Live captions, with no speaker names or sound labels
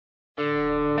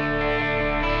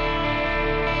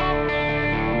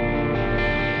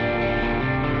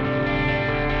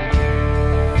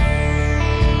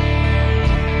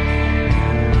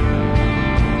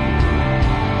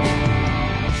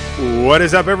What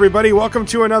is up, everybody? Welcome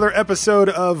to another episode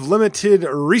of Limited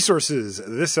Resources.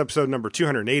 This episode number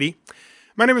 280.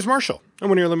 My name is Marshall. I'm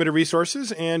one of your Limited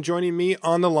Resources, and joining me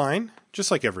on the line, just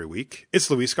like every week,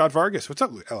 it's Luis Scott-Vargas. What's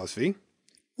up, LSV?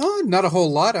 Oh, not a whole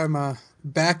lot. I'm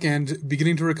back and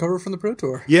beginning to recover from the Pro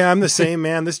Tour. Yeah, I'm the same,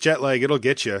 man. This jet lag, it'll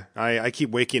get you. I keep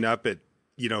waking up at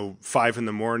 5 in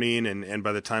the morning, and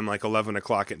by the time like 11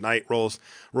 o'clock at night rolls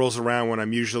around, when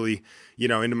I'm usually,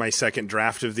 into my second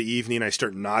draft of the evening, I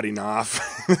start nodding off.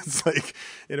 It's like,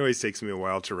 it always takes me a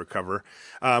while to recover.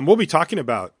 We'll be talking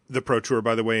about the Pro Tour,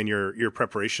 by the way, and your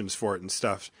preparations for it and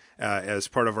stuff, as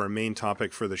part of our main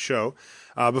topic for the show.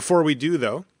 Before we do,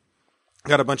 though,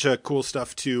 got a bunch of cool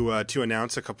stuff to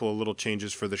announce, a couple of little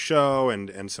changes for the show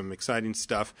and some exciting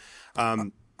stuff.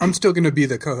 I'm still going to be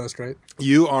the co-host, right?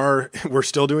 You are. We're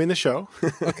still doing the show.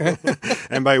 Okay.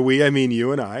 And by we, I mean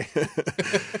you and I.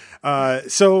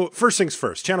 So first things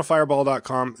first,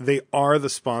 ChannelFireball.com. They are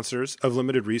the sponsors of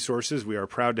Limited Resources. We are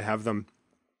proud to have them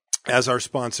as our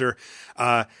sponsor.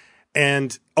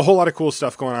 And a whole lot of cool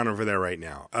stuff going on over there right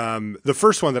now. The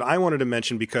first one that I wanted to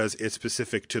mention, because it's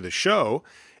specific to the show,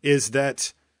 is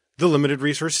that the Limited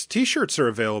Resource t-shirts are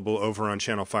available over on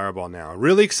ChannelFireball now.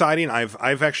 Really exciting.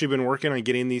 I've actually been working on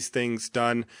getting these things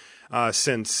done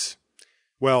since,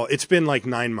 well, it's been like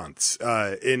 9 months.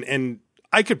 And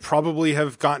I could probably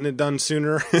have gotten it done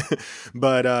sooner,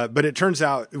 but it turns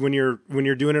out when you're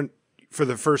doing it for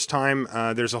the first time,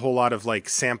 there's a whole lot of like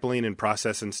sampling and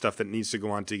process and stuff that needs to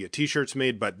go on to get t-shirts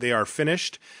made, but they are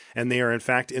finished, and they are in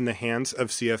fact in the hands of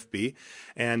CFB,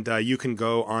 and you can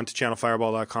go on to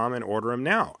channelfireball.com and order them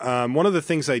now. One of the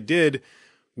things I did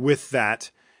with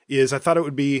that is I thought it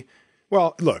would be,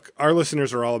 well, look, our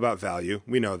listeners are all about value.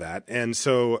 We know that. And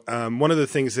so one of the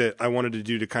things that I wanted to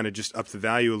do to kind of just up the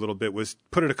value a little bit was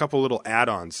put in a couple little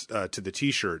add-ons to the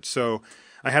t-shirt. So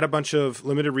I had a bunch of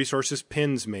Limited Resources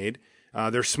pins made.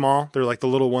 They're small. They're like the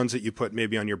little ones that you put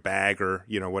maybe on your bag or,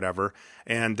 whatever.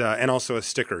 And also a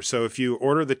sticker. So if you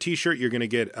order the t-shirt, you're going to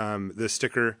get the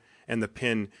sticker and the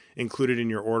pin included in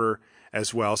your order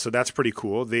as well. So that's pretty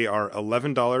cool. They are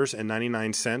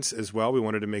 $11.99 as well. We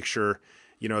wanted to make sure,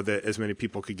 that as many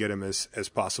people could get them as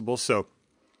possible. So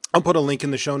I'll put a link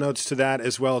in the show notes to that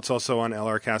as well. It's also on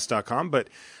lrcast.com, but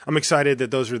I'm excited that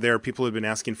those are there. People have been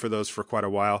asking for those for quite a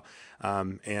while.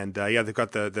 They've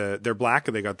got they're black,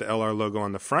 and they got the LR logo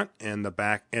on the front and the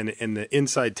back, and in the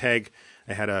inside tag,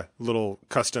 I had a little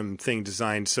custom thing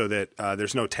designed so that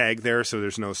there's no tag there. So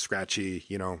there's no scratchy,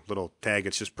 little tag.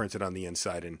 It's just printed on the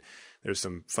inside, and there's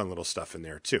some fun little stuff in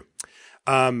there too.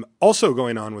 Also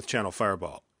going on with Channel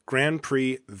Fireball, Grand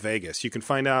Prix Vegas. You can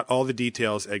find out all the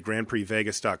details at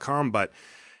grandprixvegas.com, but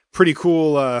pretty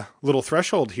cool little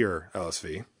threshold here,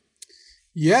 LSV.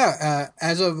 Yeah,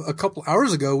 as of a couple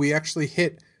hours ago, we actually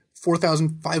hit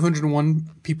 4,501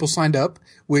 people signed up,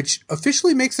 which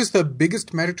officially makes this the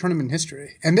biggest Magic tournament in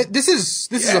history. And this is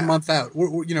a month out.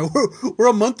 We're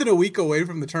a month and a week away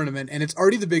from the tournament, and it's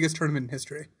already the biggest tournament in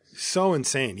history. So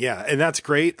insane, yeah, and that's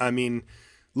great. I mean,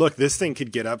 look, this thing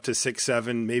could get up to 6,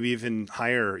 7, maybe even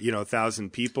higher,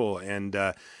 1,000 people. And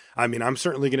I'm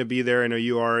certainly going to be there. I know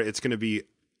you are. It's going to be.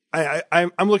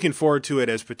 I'm looking forward to it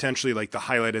as potentially like the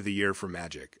highlight of the year for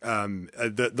Magic.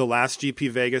 The last GP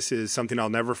Vegas is something I'll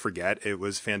never forget. It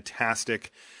was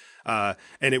fantastic. And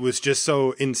it was just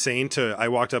so insane I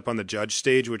walked up on the judge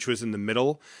stage, which was in the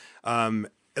middle,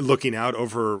 looking out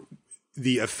over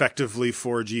the effectively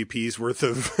 4 GPs worth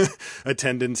of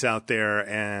attendance out there.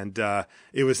 And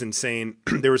it was insane.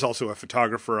 There was also a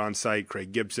photographer on site,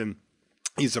 Craig Gibson.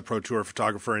 He's a Pro Tour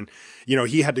photographer, and,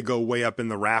 he had to go way up in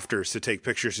the rafters to take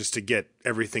pictures just to get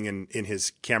everything in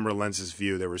his camera lenses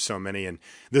view. There were so many, and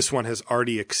this one has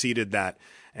already exceeded that,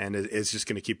 and it's just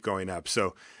going to keep going up.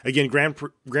 So again,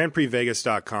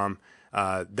 grandprixvegas.com.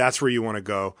 That's where you want to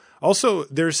go. Also,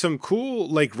 there's some cool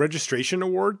like registration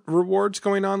rewards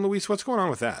going on, Luis. What's going on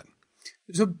with that?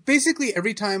 So basically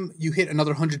every time you hit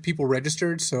another 100 people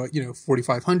registered, so,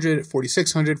 4,500,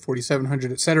 4,600,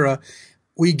 4,700, etc.,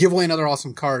 we give away another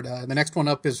awesome card. The next one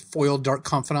up is Foiled Dark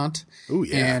Confidant. Oh,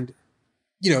 yeah. And,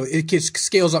 it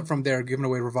scales up from there, giving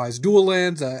away revised dual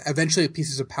lands, eventually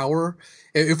Pieces of Power.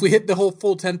 If we hit the whole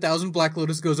full 10,000, Black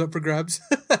Lotus goes up for grabs.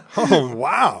 Oh,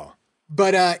 wow.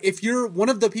 But if you're one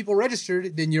of the people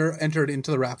registered, then you're entered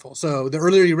into the raffle. So the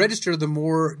earlier you register, the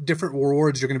more different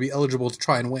rewards you're going to be eligible to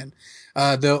try and win.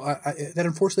 Though that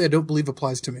unfortunately I don't believe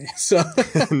applies to me. So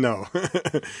no,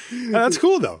 that's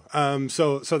cool though.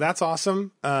 So that's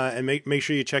awesome. And make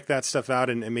sure you check that stuff out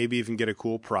and maybe even get a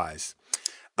cool prize.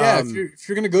 Yeah, if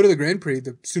you're going to go to the Grand Prix,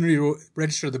 the sooner you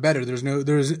register, the better. There's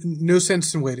no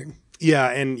sense in waiting. Yeah,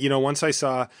 and once I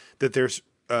saw that there's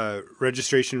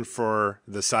registration for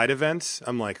the side events,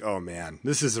 I'm like, oh man,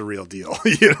 this is a real deal.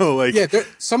 You know, like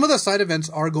some of the side events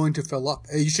are going to fill up.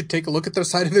 You should take a look at those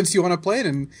side events you want to play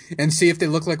and see if they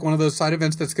look like one of those side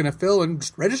events that's going to fill, and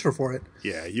just register for it.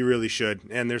 Yeah, you really should.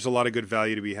 And there's a lot of good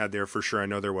value to be had there for sure. I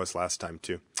know there was last time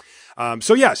too.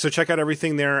 So check out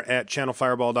everything there at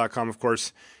ChannelFireball.com. Of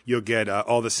course, you'll get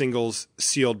all the singles,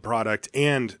 sealed product,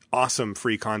 and awesome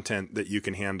free content that you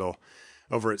can handle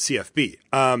over at CFB.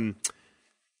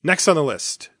 Next on the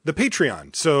list, the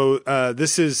Patreon. So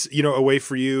this is, a way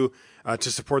for you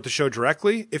to support the show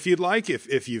directly if you'd like.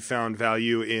 If you found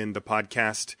value in the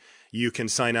podcast, you can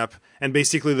sign up. And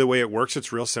basically the way it works,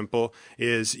 it's real simple,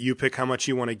 is you pick how much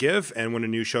you want to give. And when a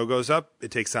new show goes up,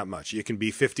 it takes that much. It can be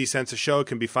 50 cents a show. It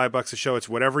can be $5 a show. It's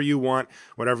whatever you want,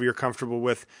 whatever you're comfortable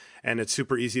with. And it's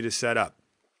super easy to set up.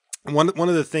 One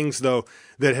of the things, though,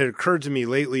 that had occurred to me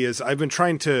lately is I've been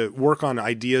trying to work on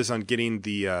ideas on getting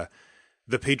the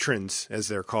patrons, as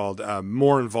they're called,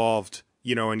 more involved,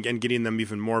 and getting them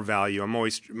even more value. I'm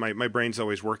always, my brain's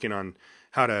always working on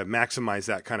how to maximize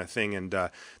that kind of thing. And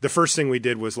the first thing we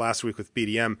did was last week with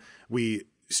BDM, we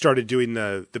started doing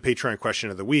the Patreon question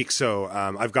of the week. So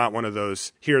I've got one of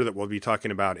those here that we'll be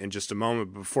talking about in just a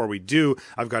moment. Before we do,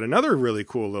 I've got another really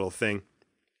cool little thing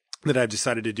that I've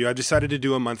decided to do. I've decided to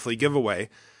do a monthly giveaway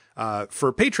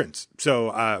for patrons.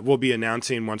 So we'll be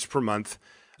announcing once per month.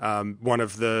 One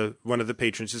of the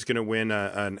patrons is going to win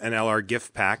an LR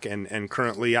gift pack, and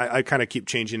currently I kind of keep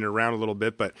changing it around a little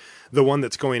bit, but the one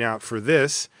that's going out for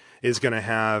this is going to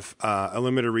have a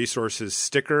limited resources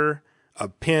sticker, a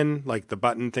pin like the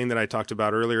button thing that I talked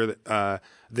about earlier,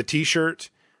 the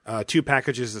T-shirt, 2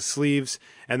 packages of sleeves,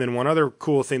 and then one other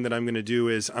cool thing that I'm going to do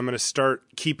is I'm going to start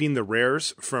keeping the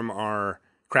rares from our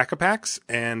Crack-A-Packs,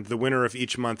 and the winner of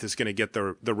each month is going to get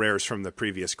the rares from the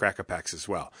previous Crack-A-Packs as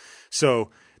well. So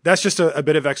that's just a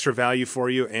bit of extra value for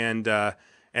you, and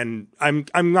I'm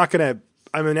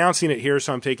announcing it here,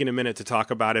 so I'm taking a minute to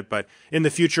talk about it. But in the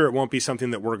future, it won't be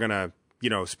something that we're gonna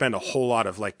spend a whole lot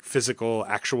of like physical,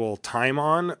 actual time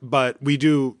on. But we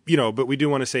do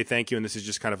want to say thank you, and this is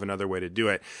just kind of another way to do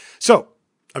it. So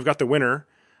I've got the winner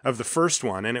of the first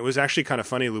one, and it was actually kind of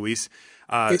funny, Luis.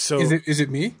 Is it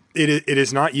me? It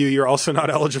is not you. You're also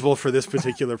not eligible for this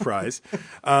particular prize.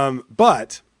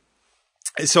 But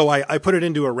so I put it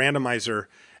into a randomizer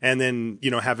and then,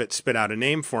 have it spit out a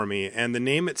name for me. And the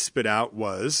name it spit out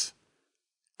was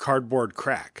Cardboard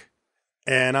Crack.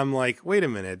 And I'm like, wait a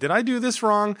minute, did I do this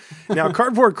wrong? Now,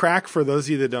 Cardboard Crack, for those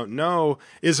of you that don't know,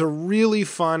 is a really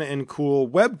fun and cool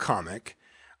webcomic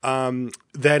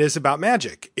that is about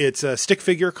magic. It's a stick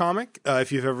figure comic,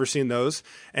 if you've ever seen those,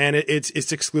 and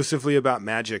it's exclusively about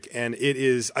magic, and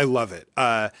I love it.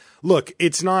 Look,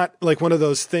 it's not like one of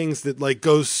those things that like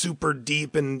goes super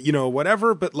deep and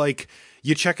whatever, but like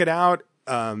you check it out.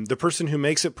 The person who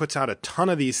makes it puts out a ton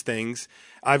of these things.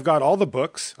 I've got all the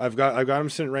books. I've got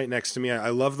them sitting right next to me. I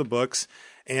love the books.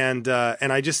 And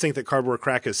I just think that Cardboard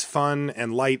Crack is fun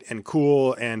and light and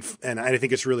cool, and I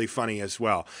think it's really funny as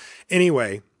well.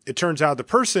 Anyway, it turns out the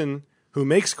person who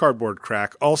makes Cardboard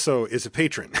Crack also is a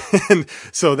patron. And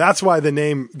so that's why the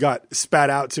name got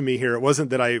spat out to me here. It wasn't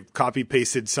that I copy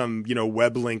pasted some,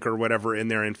 web link or whatever in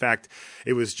there. In fact,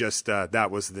 it was just,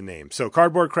 that was the name. So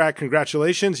Cardboard Crack,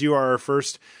 congratulations. You are our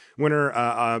first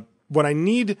winner. What I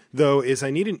need though is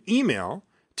I need an email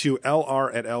to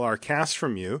lr@lrcast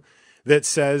from you that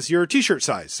says your t-shirt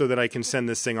size so that I can send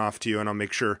this thing off to you, and I'll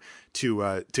make sure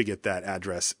to get that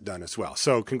address done as well.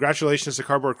 So congratulations to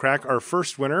Cardboard Crack, our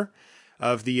first winner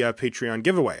of the Patreon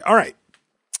giveaway. All right,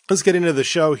 let's get into the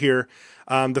show here.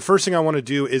 The first thing I want to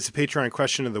do is the Patreon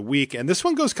question of the week, and this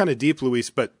one goes kind of deep, Luis,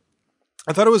 but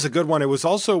I thought it was a good one. It was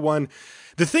also one.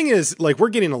 The thing is, like, we're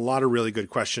getting a lot of really good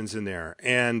questions in there,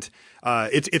 and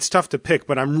it's tough to pick,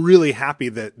 but I'm really happy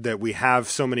that we have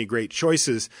so many great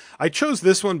choices. I chose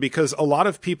this one because a lot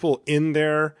of people in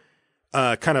there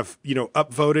kind of,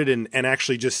 upvoted and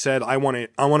actually just said, I want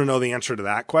to know the answer to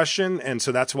that question. And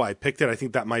so that's why I picked it. I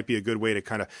think that might be a good way to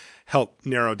kind of help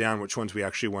narrow down which ones we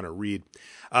actually want to read.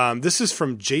 This is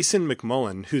from Jason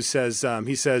McMullen, who says,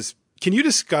 can you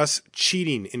discuss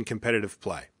cheating in competitive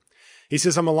play? He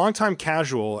says, I'm a longtime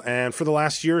casual, and for the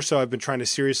last year or so, I've been trying to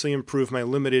seriously improve my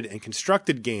limited and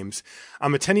constructed games.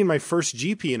 I'm attending my first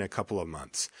GP in a couple of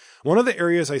months. One of the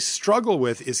areas I struggle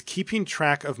with is keeping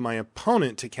track of my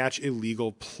opponent to catch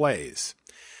illegal plays.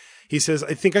 He says,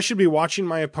 I think I should be watching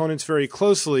my opponents very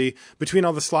closely between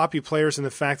all the sloppy players and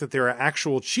the fact that there are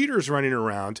actual cheaters running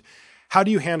around. How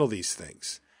do you handle these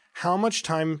things? How much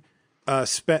time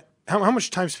spent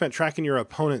tracking your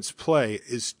opponent's play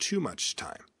is too much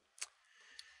time?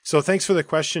 So thanks for the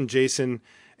question, Jason.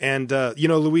 And,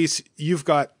 Luis, you've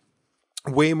got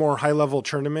way more high level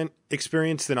tournament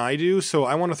experience than I do. So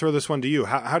I want to throw this one to you.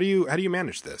 How do you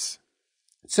manage this?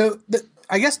 So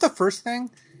I guess the first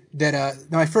thing that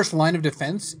my first line of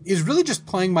defense is really just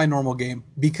playing my normal game,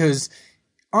 because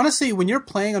honestly, when you're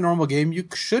playing a normal game, you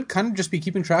should kind of just be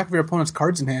keeping track of your opponent's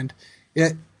cards in hand.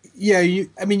 I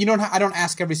don't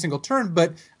ask every single turn,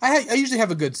 but I usually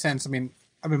have a good sense. I mean,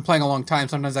 I've been playing a long time.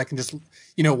 Sometimes I can just,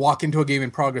 walk into a game in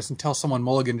progress and tell someone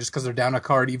mulligan just because they're down a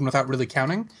card, even without really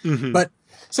counting. Mm-hmm. But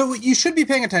so you should be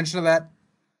paying attention to that.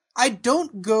 I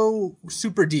don't go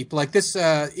super deep like this.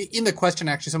 In the question,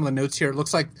 actually, some of the notes here, it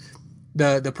looks like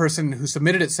the person who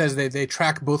submitted it says they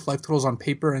track both life totals on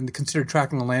paper and consider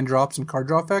tracking the land drops and card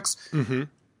draw effects. Mm-hmm.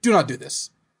 Do not do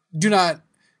this. Do not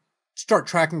start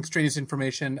tracking extraneous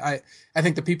information. I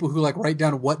think the people who write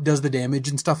down what does the damage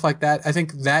and stuff like that, I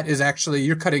think that is actually,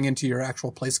 you're cutting into your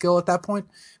actual play skill at that point,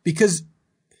 because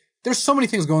there's so many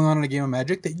things going on in a game of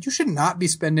Magic that you should not be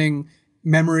spending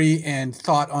memory and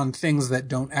thought on things that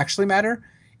don't actually matter.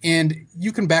 And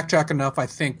you can backtrack enough, I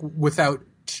think, without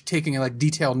taking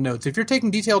detailed notes. If you're taking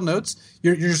detailed notes,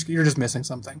 you're just missing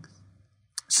something.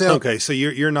 So okay, so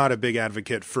you're not a big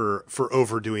advocate for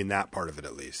overdoing that part of it,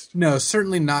 at least. No,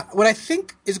 certainly not. What I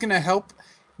think is going to help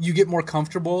you get more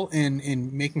comfortable in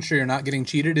making sure you're not getting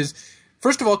cheated is,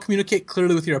 first of all, communicate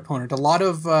clearly with your opponent. A lot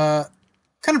of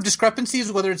kind of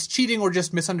discrepancies, whether it's cheating or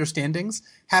just misunderstandings,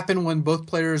 happen when both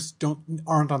players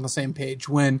aren't on the same page.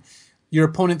 When your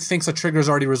opponent thinks a trigger is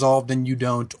already resolved and you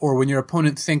don't, or when your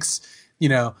opponent thinks,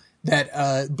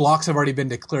 that blocks have already been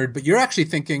declared, but you're actually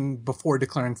thinking before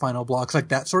declaring final blocks, like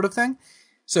that sort of thing.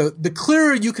 So the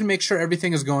clearer you can make sure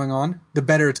everything is going on, the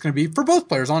better it's going to be for both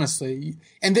players, honestly.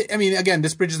 And again,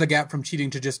 this bridges the gap from cheating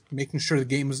to just making sure the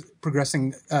game is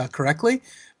progressing correctly.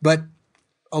 But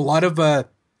a lot of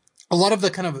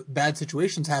the kind of bad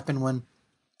situations happen when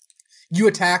you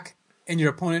attack and your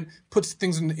opponent puts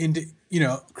things into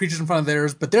creatures in front of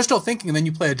theirs, but they're still thinking, and then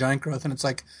you play a giant growth, and it's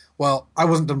like, well, I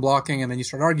wasn't done blocking, and then you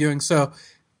start arguing. So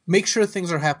make sure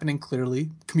things are happening clearly,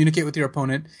 communicate with your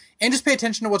opponent, and just pay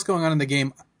attention to what's going on in the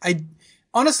game.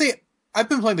 Honestly, I've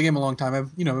been playing the game a long time.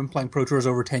 I've been playing Pro Tours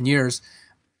over 10 years.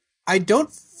 I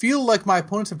don't feel like my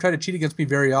opponents have tried to cheat against me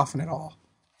very often at all.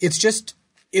 It's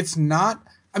not,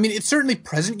 it's certainly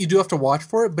present. You do have to watch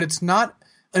for it, but it's not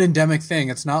an endemic thing.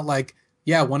 It's not like,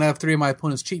 yeah, 1 out of 3 of my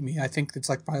opponents cheat me. I think it's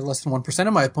probably less than 1%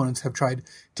 of my opponents have tried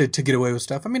to get away with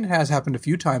stuff. It has happened a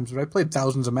few times, but I played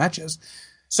thousands of matches.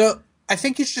 So I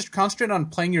think you should just concentrate on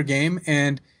playing your game.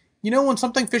 And, when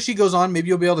something fishy goes on, maybe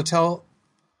you'll be able to tell,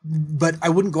 but I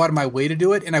wouldn't go out of my way to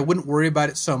do it, and I wouldn't worry about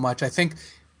it so much. I think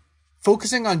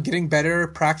focusing on getting better,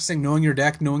 practicing, knowing your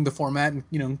deck, knowing the format, and,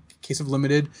 in case of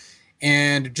limited,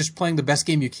 and just playing the best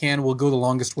game you can will go the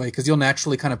longest way, because you'll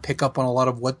naturally kind of pick up on a lot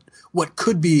of what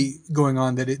could be going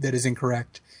on that is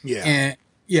incorrect. Yeah. And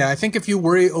yeah, I think if you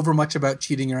worry over much about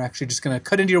cheating, you're actually just going to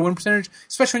cut into your win percentage,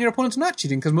 especially when your opponent's not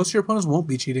cheating, because most of your opponents won't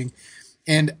be cheating.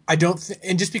 And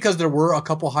and just because there were a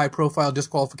couple high profile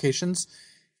disqualifications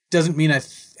doesn't mean it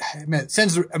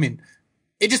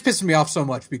just pisses me off so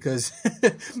much, because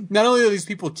not only are these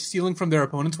people stealing from their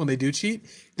opponents when they do cheat,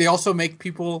 they also make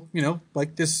people,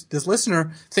 like this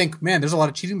listener, think, man, there's a lot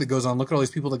of cheating that goes on. Look at all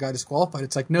these people that got disqualified.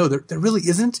 It's like, no, there really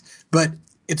isn't, but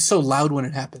it's so loud when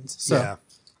it happens. So yeah.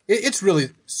 It's really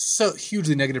so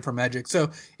hugely negative for Magic.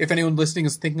 So if anyone listening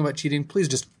is thinking about cheating, please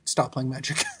just stop playing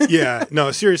Magic. Yeah,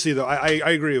 no, seriously though, I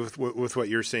agree with what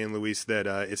you're saying, Luis, that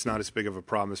it's not as big of a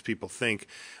problem as people think.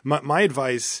 My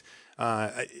advice,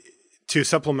 to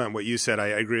supplement what you said, I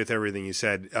agree with everything you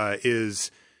said,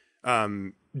 is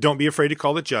don't be afraid to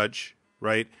call the judge,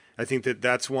 right? I think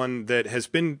that's one that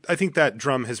I think that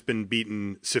drum has been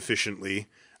beaten sufficiently.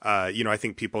 I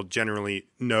think people generally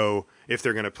know if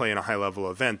they're going to play in a high-level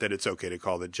event that it's okay to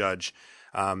call the judge.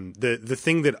 The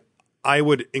thing that I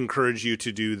would encourage you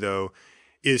to do, though,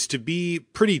 is to be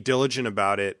pretty diligent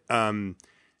about it. The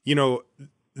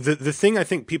thing I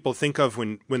think people think of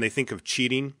when they think of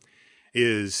cheating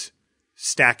is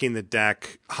stacking the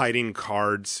deck, hiding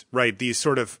cards, right? These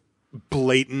sort of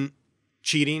blatant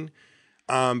cheating.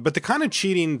 But the kind of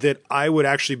cheating that I would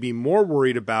actually be more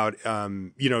worried about,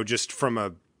 just from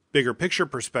a bigger picture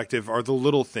perspective, are the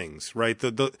little things, right?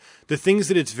 The things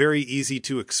that it's very easy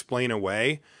to explain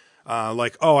away.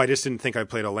 Like, oh, I just didn't think I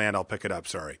played a land. I'll pick it up.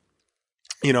 Sorry.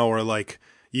 Or like,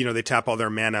 they tap all their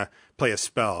mana, play a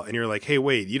spell, and you're like, hey,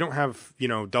 wait, you don't have,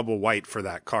 double white for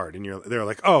that card. And they're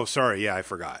like, oh, sorry. Yeah, I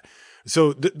forgot.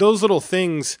 So those little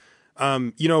things,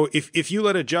 if you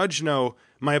let a judge know,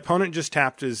 my opponent just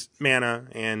tapped his mana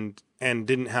and and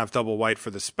didn't have double white for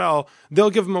the spell,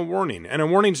 they'll give them a warning. And a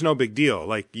warning's no big deal.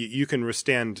 Like you can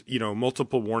withstand,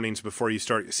 multiple warnings before you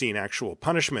start seeing actual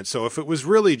punishment. So if it was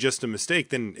really just a mistake,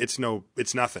 then it's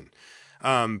nothing.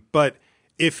 But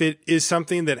if it is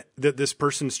something that this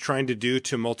person's trying to do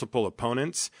to multiple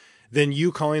opponents, then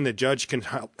you calling the judge can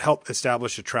help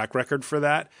establish a track record for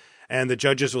that. And the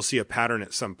judges will see a pattern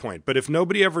at some point. But if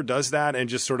nobody ever does that and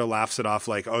just sort of laughs it off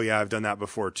like, oh yeah, I've done that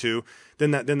before too,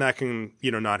 then that can,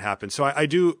 not happen. So I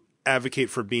do advocate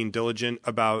for being diligent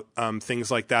about things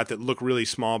like that look really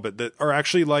small, but that are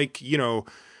actually like,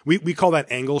 we call that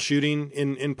angle shooting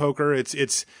in poker.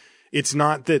 It's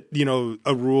not that,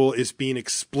 a rule is being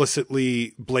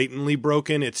explicitly, blatantly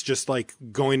broken. It's just like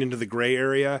going into the gray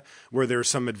area where there's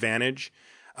some advantage.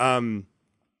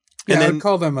 I would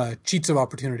call them cheats of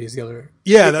opportunity is the other.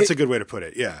 Yeah, that's a good way to put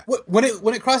it. Yeah. When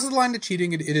it crosses the line to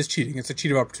cheating, it is cheating. It's a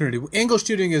cheat of opportunity. Angle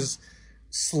shooting is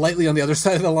slightly on the other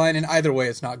side of the line, and either way,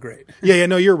 it's not great. Yeah,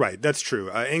 no, you're right. That's true.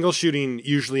 Angle shooting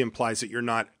usually implies that you're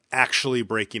not actually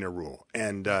breaking a rule,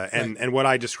 and what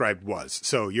I described was.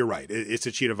 So you're right. It's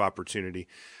a cheat of opportunity.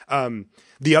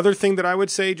 The other thing that I would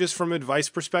say, just from advice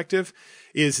perspective,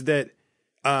 is that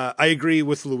I agree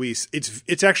with Luis.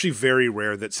 It's actually very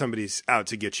rare that somebody's out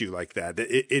to get you like that.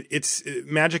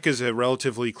 Magic is a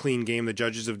relatively clean game. The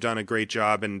judges have done a great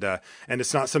job, and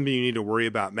it's not something you need to worry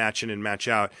about match in and match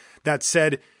out. That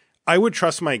said, I would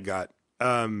trust my gut.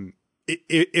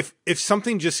 If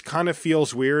something just kind of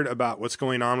feels weird about what's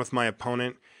going on with my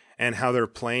opponent and how they're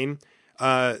playing,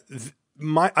 I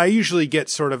usually get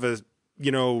sort of a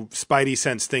spidey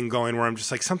sense thing going where I'm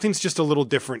just like, something's just a little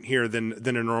different here than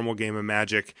a normal game of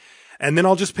Magic. And then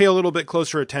I'll just pay a little bit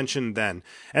closer attention then.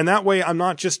 And that way I'm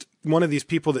not just one of these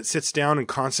people that sits down and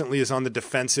constantly is on the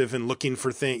defensive and looking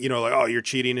for things, like, oh, you're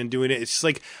cheating and doing it. It's just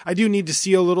like, I do need to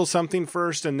see a little something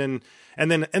first. And then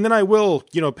I will,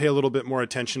 pay a little bit more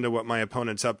attention to what my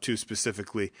opponent's up to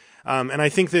specifically. And I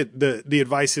think that the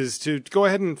advice is to go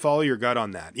ahead and follow your gut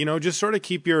on that. Just sort of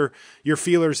keep your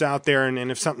feelers out there. And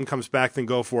if something comes back, then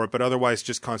go for it. But otherwise,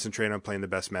 just concentrate on playing the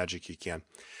best Magic you can.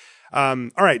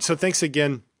 All right. So thanks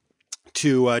again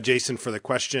to Jason for the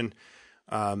question.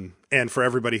 And for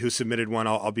everybody who submitted one,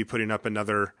 I'll be putting up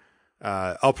another.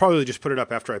 I'll probably just put it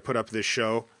up after I put up this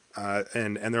show.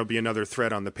 And there'll be another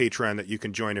thread on the Patreon that you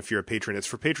can join if you're a patron. It's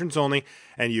for patrons only,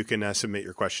 and you can submit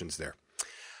your questions there.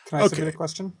 Can I submit a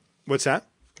question? What's that?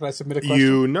 Can I submit a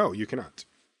question? No, you cannot.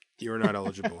 You are not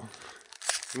eligible.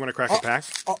 You want to crack a pack?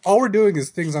 All we're doing is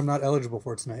things I'm not eligible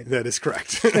for tonight. That is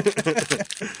correct.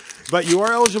 But you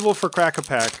are eligible for crack a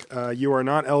pack. You are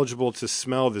not eligible to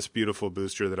smell this beautiful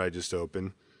booster that I just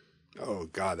opened. Oh,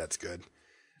 God, that's good.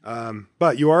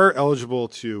 But you are eligible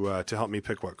to help me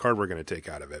pick what card we're going to take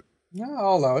out of it. Yeah,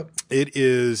 I'll allow it. It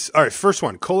is, all right, first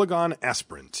one, Kolagon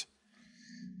Aspirant.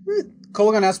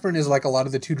 Kolagon Aspirant is like a lot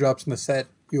of the 2-drops in the set.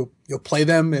 You'll play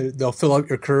them, they'll fill out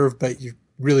your curve, but you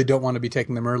really don't want to be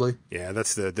taking them early. Yeah,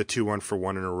 that's the 2-1 for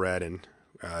 1 in a red, and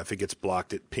if it gets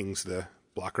blocked, it pings the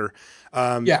blocker.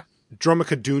 Yeah.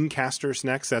 Dromica Dunecaster's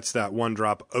next. That's that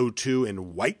 1-drop 0-2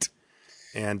 in white.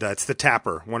 And it's the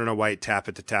tapper. 1 in a white, tap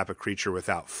it to tap a creature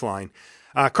without flying.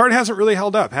 Card hasn't really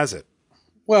held up, has it?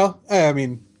 Well, I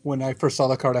mean, when I first saw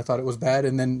the card, I thought it was bad,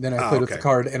 and then I played with the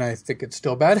card, and I think it's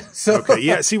still bad. So okay,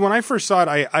 yeah. See, when I first saw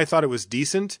it, I thought it was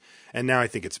decent, and now I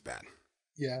think it's bad.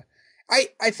 Yeah.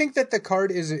 I think that the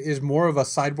card is more of a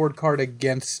sideboard card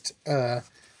against a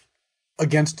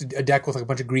deck with like a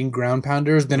bunch of green ground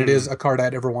pounders than it is a card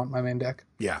I'd ever want in my main deck.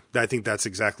 Yeah, I think that's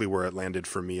exactly where it landed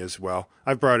for me as well.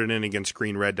 I've brought it in against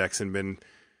green red decks and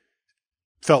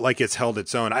felt like it's held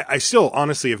its own. I still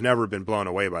honestly have never been blown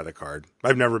away by the card.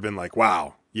 I've never been like,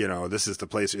 wow, this is the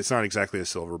place. It's not exactly a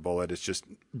silver bullet. It just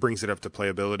brings it up to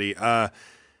playability.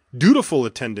 Dutiful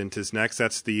Attendant is next.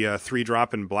 That's the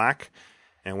 3-drop in black.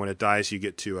 And when it dies, you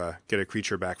get to get a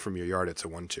creature back from your yard. It's a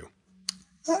 1-2.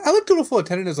 I like Dutiful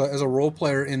Attendant as a role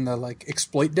player in the like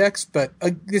exploit decks, but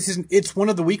it's one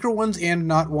of the weaker ones and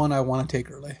not one I want to take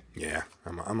early. Yeah,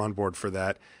 I'm on board for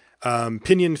that.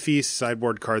 Pinion Feast,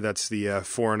 sideboard card. That's the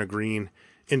 4 and a green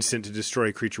instant to destroy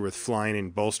a creature with flying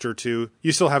and bolster 2.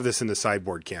 You still have this in the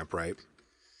sideboard camp, right?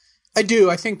 I do.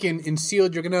 I think in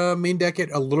sealed you're gonna main deck it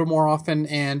a little more often,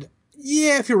 and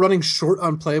yeah, if you're running short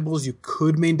on playables, you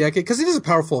could main deck it because it is a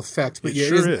powerful effect. But it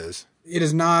sure is. It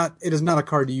is not a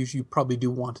card you probably do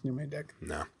want in your main deck.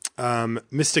 No.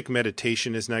 Mystic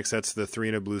Meditation is next. That's the 3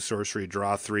 and a blue sorcery,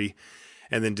 draw 3,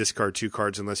 and then discard 2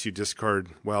 cards unless you discard,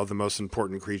 the most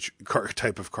important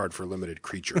type of card for limited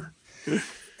creature.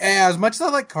 As much as I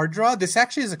like card draw, this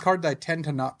actually is a card that I tend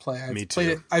to not play. Me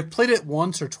too. I've played it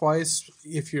once or twice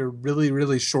if you're really,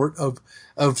 really short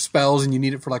of spells and you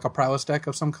need it for like a prowess deck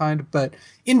of some kind. But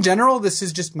in general, this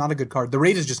is just not a good card. The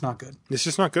rate is just not good. It's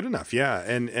just not good enough, yeah.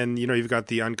 And you know, you've got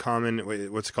the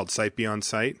uncommon, what's it called, Sight Beyond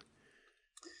Sight?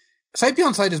 Sight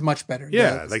Beyond Sight is much better.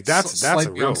 Yeah, like that's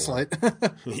a real one.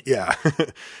 Yeah.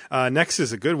 Next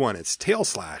is a good one. It's Tail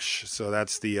Slash. So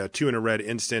that's the 2 and a red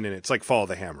instant, and it's like Follow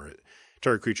the Hammer.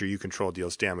 Target creature you control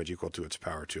deals damage equal to its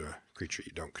power to a creature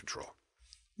you don't control.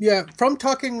 Yeah, from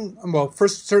talking, well,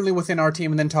 first certainly within our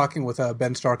team, and then talking with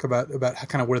Ben Stark about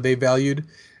kind of where they valued,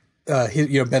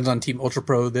 Ben's on Team Ultra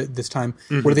Pro this time,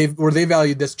 where they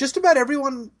valued this. Just about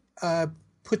everyone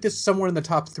put this somewhere in the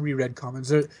top 3 red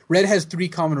commons. Red has 3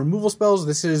 common removal spells.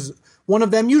 This is one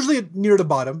of them, usually near the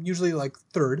bottom, usually like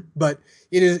third, but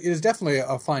it is definitely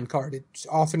a fine card. It's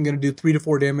often going to do 3 to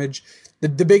 4 damage.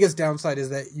 The biggest downside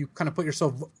is that you kind of put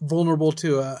yourself vulnerable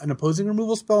to an opposing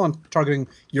removal spell on targeting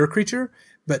your creature,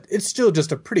 but it's still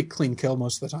just a pretty clean kill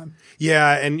most of the time.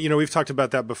 Yeah, and you know, we've talked about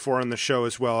that before on the show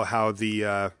as well, how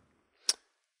the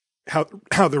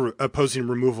opposing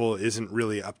removal isn't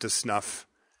really up to snuff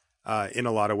in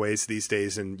a lot of ways these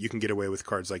days, and you can get away with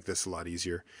cards like this a lot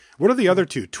easier. What are the other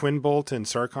two? Twin Bolt and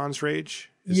Sarkhan's Rage?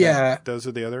 Those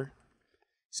are the other?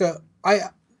 So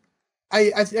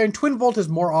and Twin Bolt is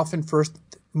more often first.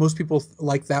 Most people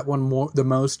like that one the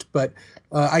most, but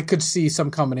I could see some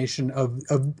combination of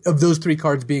those 3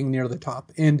 cards being near the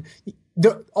top. And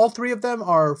all 3 of them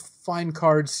are fine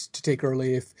cards to take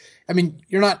early.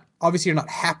 You're not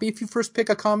happy if you first pick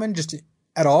a common just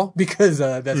at all, because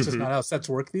that's just not how sets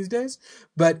work these days.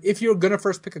 But if you're going to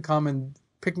first pick a common,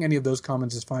 picking any of those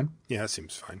commons is fine. Yeah, that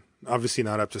seems fine. Obviously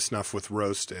not up to snuff with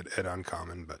Roast at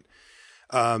uncommon, but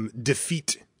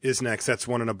Defeat is next. That's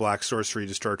 1 and a black sorcery.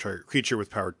 Destroy target creature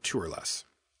with power 2 or less.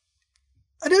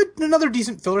 Another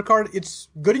decent filler card. It's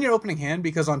good in your opening hand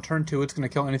because on turn 2 it's going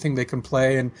to kill anything they can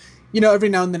play, and every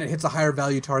now and then it hits a higher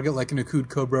value target like an Akud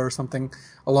Cobra or something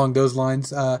along those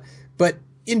lines. But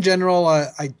in general,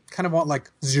 I kind of want like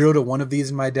 0 to 1 of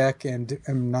these in my deck, and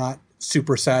I'm not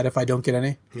super sad if I don't get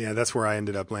any. Yeah, that's where I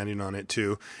ended up landing on it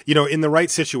too. In the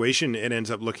right situation, it ends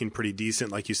up looking pretty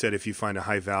decent. Like you said, if you find a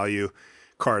high value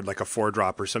card like a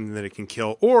 4-drop or something that it can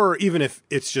kill, or even if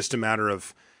it's just a matter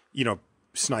of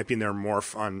sniping their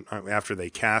morph on after they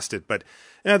cast it. But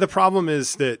the problem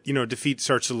is that Defeat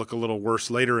starts to look a little worse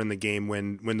later in the game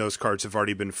when those cards have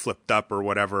already been flipped up or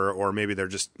whatever, or maybe they're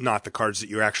just not the cards that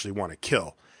you actually want to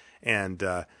kill, and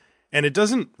it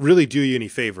doesn't really do you any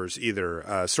favors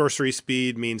either. Sorcery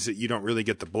speed means that you don't really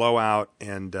get the blowout,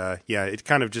 and it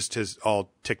kind of just has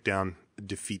all ticked down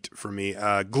Defeat for me.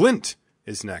 Glint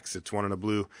is next. It's 1 and a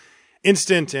blue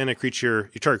instant, and your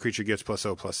target creature gets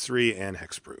 +0/+3 and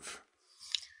hexproof.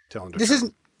 This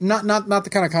is not the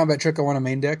kind of combat trick I want to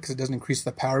main deck because it doesn't increase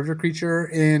the power of your creature.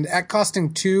 And at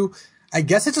costing 2, I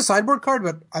guess it's a sideboard card,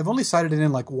 but I've only sided it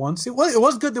in like once. It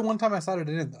was good the one time I sided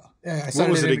it in though. What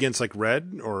was it against, like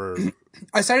red or?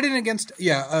 I sided it against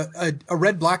a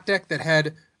red-black deck that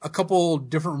had a couple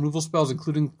different removal spells,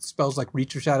 including spells like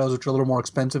Reach of Shadows, which are a little more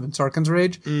expensive in Sarkhan's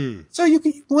Rage. So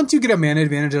once you get a mana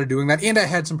advantage out of doing that, and I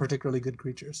had some particularly good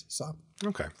creatures. So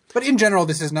okay, but in general,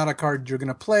 this is not a card you're going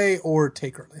to play or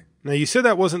take early. Now you said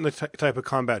that wasn't the type of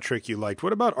combat trick you liked.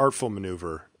 What about Artful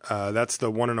Maneuver? That's the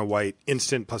 1 and a white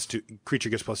instant +2 creature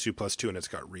gets +2/+2, and it's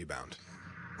got rebound.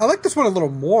 I like this one a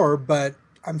little more, but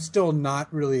I'm still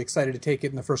not really excited to take it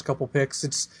in the first couple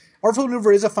picks. Artful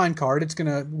Maneuver is a fine card. It's going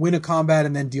to win a combat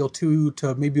and then deal 2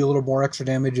 to maybe a little more extra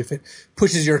damage if it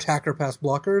pushes your attacker past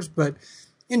blockers. But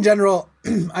in general,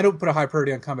 I don't put a high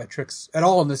priority on combat tricks at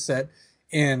all in this set.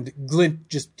 And Glint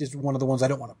just is one of the ones I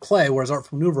don't want to play, whereas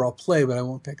Artful Maneuver I'll play, but I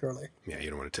won't take early. Yeah, you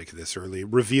don't want to take this early.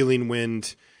 Revealing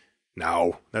Wind,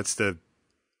 no, that's the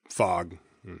Fog.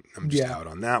 I'm just out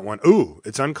on that one. Ooh,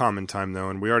 it's uncommon time, though,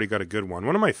 and we already got a good one.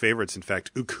 One of my favorites, in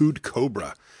fact, Ukud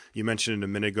Cobra. You mentioned it a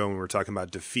minute ago when we were talking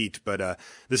about Defeat, but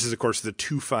this is, of course, the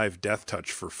 2/5 Death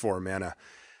Touch for 4 mana.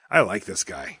 I like this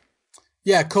guy.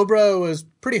 Yeah, Cobra was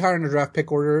pretty high on the draft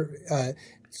pick order.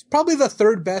 It's probably the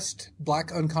 3rd best black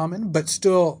uncommon, but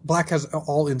still black has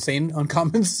all insane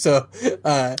uncommons, so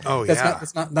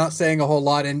that's not saying a whole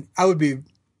lot. And I would be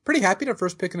pretty happy to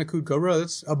first pick an Akud Cobra.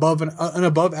 That's above an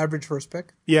above average first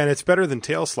pick. Yeah, and it's better than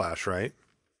Tail Slash, right?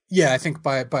 Yeah, I think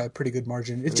by a pretty good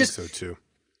margin. It's just so too.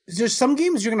 There's some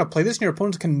games you're going to play this and your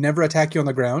opponents can never attack you on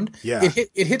the ground. Yeah.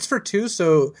 It hits for 2,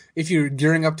 so if you're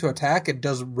gearing up to attack, it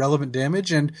does relevant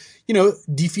damage. And,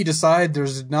 defeat aside,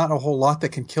 there's not a whole lot that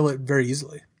can kill it very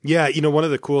easily. Yeah, one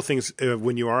of the cool things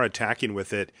when you are attacking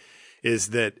with it is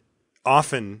that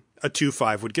often a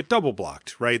 2/5 would get double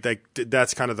blocked, right?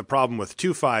 That's kind of the problem with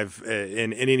 2/5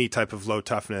 in any type of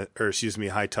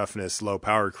high toughness, low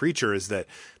power creature, is that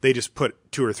they just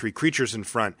put 2 or 3 creatures in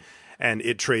front and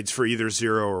it trades for either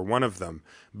 0 or one of them.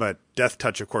 But Death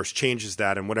Touch, of course, changes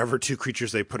that, and whatever 2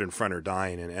 creatures they put in front are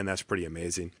dying, and that's pretty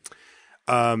amazing.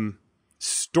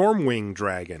 Stormwing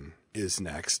Dragon is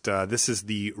next. This is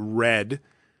the red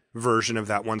version of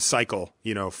that one cycle,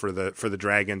 for the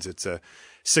dragons. It's a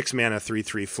 6 mana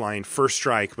 3/3 flying first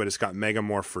strike, but it's got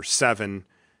Megamorph for 7,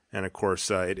 and of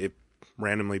course it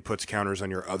randomly puts counters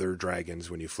on your other dragons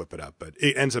when you flip it up, but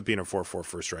it ends up being a 4/4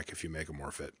 first strike if you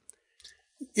Megamorph it.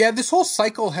 Yeah, this whole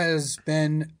cycle has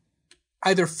been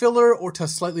either filler or to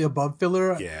slightly above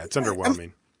filler. Yeah, it's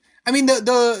underwhelming. I mean,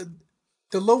 the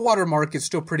low water mark is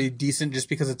still pretty decent just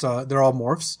because they're all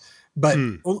morphs, but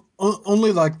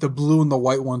only like the blue and the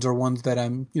white ones are ones that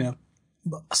I'm,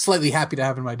 slightly happy to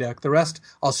have in my deck. The rest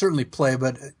I'll certainly play,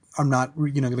 but I'm not,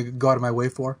 going to go out of my way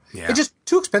for. Yeah. It's just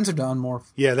too expensive to unmorph.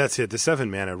 Yeah, that's it. The 7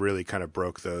 mana really kind of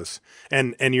broke those.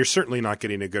 And you're certainly not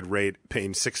getting a good rate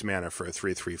paying 6 mana for a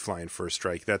 3/3 flying first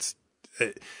strike.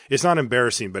 It's not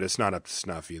embarrassing, but it's not up to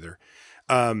snuff either.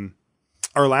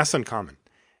 Our last uncommon,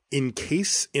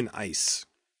 Encase in Ice.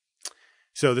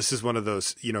 So this is one of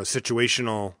those,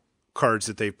 situational cards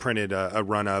that they printed a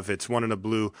run of. It's 1 in a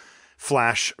blue,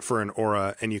 flash for an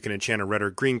aura, and you can enchant a red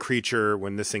or green creature.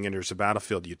 When this thing enters the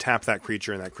battlefield, you tap that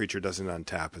creature, and that creature doesn't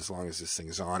untap as long as this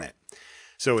thing's on it.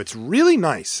 So it's really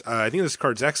nice. I think this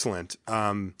card's excellent.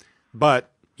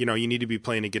 But, you need to be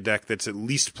playing a deck that's at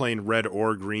least playing red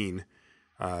or green.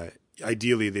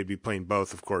 Ideally, they'd be playing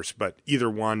both, of course, but either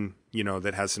one,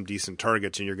 that has some decent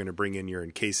targets, and you're going to bring in your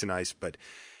Encase in Ice. But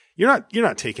you're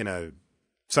not taking a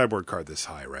sideboard card this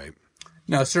high, right?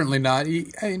 No, certainly not. I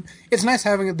mean, it's nice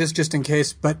having this just in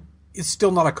case, but it's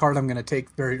still not a card I'm going to take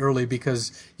very early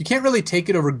because you can't really take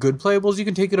it over good playables. You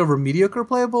can take it over mediocre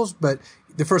playables, but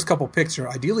the first couple picks are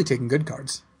ideally taking good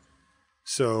cards.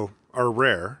 So our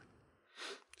rare,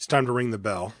 it's time to ring the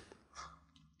bell.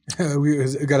 We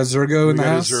got a Zurgo in the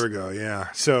house? We got a Zurgo,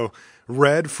 yeah. So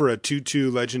red for a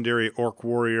 2/2 legendary Orc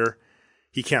Warrior.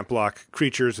 He can't block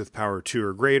creatures with power 2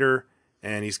 or greater,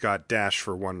 and he's got dash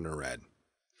for 1 in a red.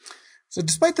 So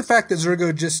despite the fact that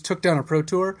Zurgo just took down a Pro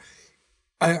Tour,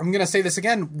 I'm going to say this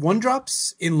again,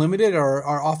 1-drops in Limited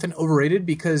are often overrated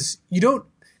because the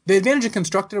advantage of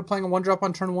Constructed of playing a 1-drop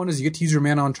on turn 1 is you get to use your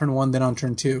mana on turn 1, then on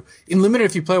turn 2. In Limited,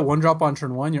 if you play a 1-drop on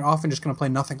turn 1, you're often just going to play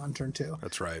nothing on turn 2.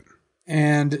 That's right.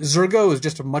 And Zurgo is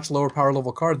just a much lower power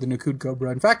level card than Ukud Cobra.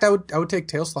 In fact, I would take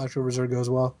Tail Slash over Zurgo as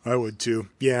well. I would too.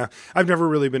 Yeah. I've never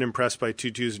really been impressed by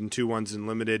 2/2s and 2/1s in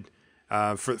Limited.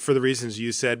 For the reasons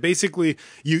you said. Basically,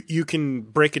 you can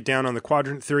break it down on the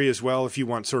quadrant theory as well if you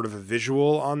want sort of a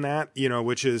visual on that,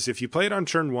 which is if you play it on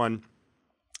turn 1,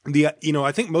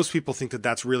 I think most people think that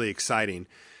that's really exciting.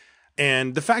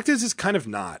 And the fact is, it's kind of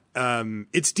not.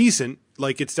 It's decent.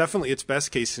 Like, it's definitely its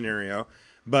best case scenario.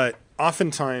 But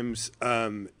oftentimes,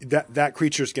 that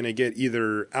creature is going to get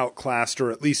either outclassed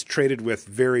or at least traded with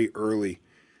very early.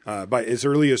 By as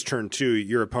early as turn 2,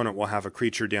 your opponent will have a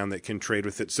creature down that can trade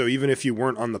with it. So even if you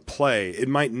weren't on the play, it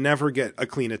might never get a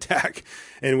clean attack,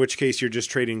 in which case you're just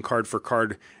trading card for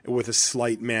card with a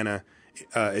slight mana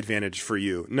advantage for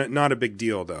you. Not a big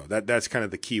deal, though. That's kind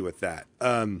of the key with that.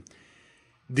 And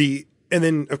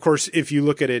then, of course, if you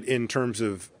look at it in terms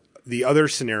of the other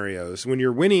scenarios, when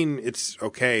you're winning, it's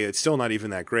okay. It's still not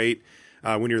even that great.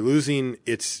 When you're losing,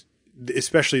 it's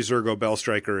especially Zurgo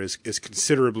Bellstriker is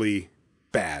considerably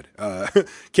bad.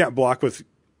 Can't block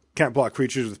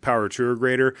creatures with power 2 or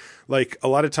greater. Like a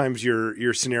lot of times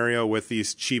your scenario with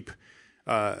these cheap,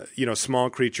 small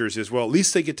creatures is, well, at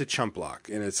least they get to chump block.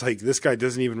 And it's like, this guy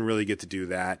doesn't even really get to do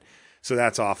that. So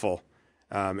that's awful.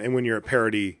 And when you're at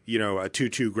parity, a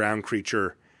 2/2 ground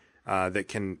creature, that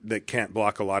can't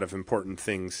block a lot of important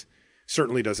things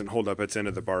certainly doesn't hold up its end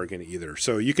of the bargain either.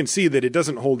 So you can see that it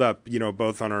doesn't hold up,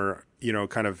 both on our,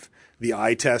 kind of the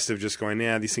eye test of just going,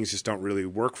 these things just don't really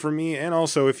work for me. And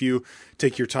also if you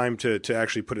take your time to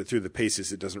actually put it through the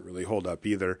paces, it doesn't really hold up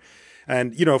either.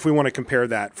 And, if we want to compare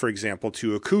that, for example,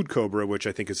 to Ukud Cobra, which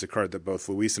I think is a card that both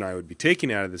Luis and I would be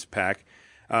taking out of this pack,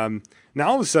 now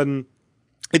all of a sudden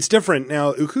it's different.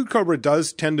 Now, Ukud Cobra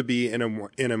does tend to be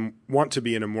want to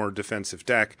be in a more defensive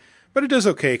deck, but it does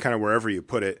okay kind of wherever you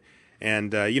put it.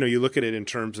 And, you look at it in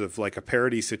terms of like a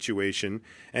parity situation,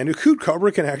 and Ukud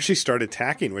Cobra can actually start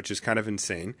attacking, which is kind of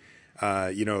insane.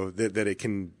 That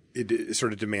it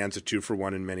sort of demands a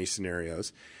 2-for-1 in many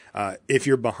scenarios. If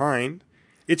you're behind,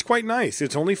 it's quite nice.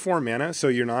 It's only 4 mana, so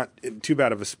you're not in too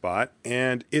bad of a spot.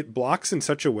 And it blocks in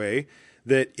such a way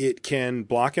that it can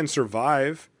block and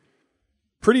survive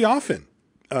pretty often.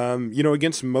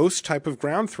 against most type of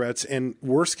ground threats. And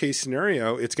worst case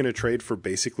scenario, it's going to trade for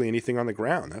basically anything on the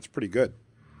ground. That's pretty good.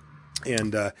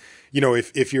 And,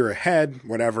 if you're ahead,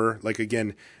 whatever, like,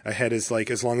 again, ahead is like,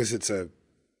 as long as it's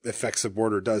affects the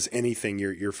board or does anything,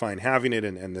 you're fine having it.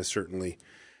 And this certainly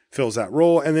fills that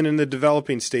role. And then in the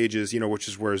developing stages, which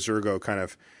is where Zergo kind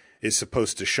of is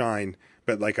supposed to shine,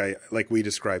 but like we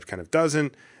described, kind of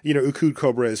doesn't. Ukud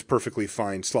Cobra is perfectly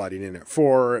fine slotting in at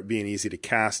 4, being easy to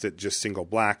cast at just single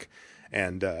black,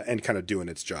 and kind of doing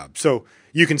its job. So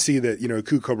you can see that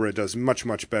Ukud Cobra does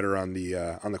much better on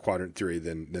the quadrant theory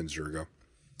than Zergo.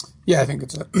 Yeah, I think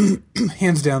it's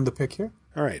hands down the pick here.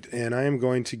 All right, and I am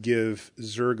going to give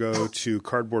Zergo to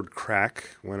Cardboard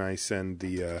Crack when I send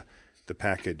the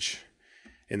package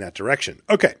in that direction.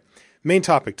 Okay, main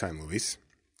topic time, Luis.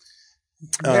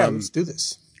 Yeah, let's do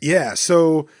this. Yeah,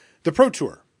 so the Pro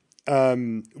Tour.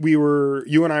 You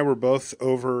and I were both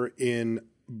over in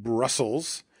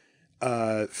Brussels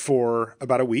for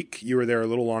about a week. You were there a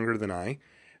little longer than I,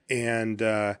 and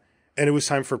it was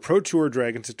time for Pro Tour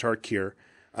Dragons at Tarkir.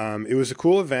 It was a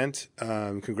cool event.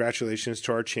 Congratulations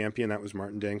to our champion. That was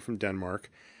Martin Dang from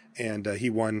Denmark, and he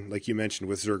won, like you mentioned,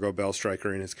 with Zergo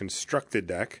Bellstriker in his constructed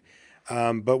deck.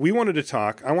 But we wanted to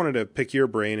talk. I wanted to pick your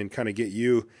brain and kind of get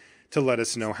you to let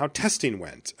us know how testing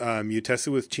went. You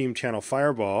tested with Team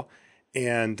ChannelFireball,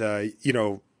 and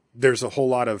there's a whole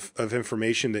lot of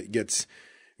information that gets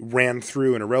ran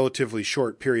through in a relatively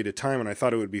short period of time, and I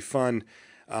thought it would be fun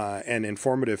and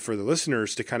informative for the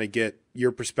listeners to kind of get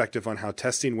your perspective on how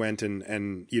testing went,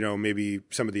 and maybe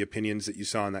some of the opinions that you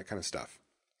saw and that kind of stuff.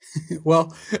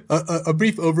 Well, a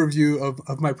brief overview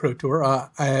of my Pro Tour.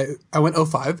 I went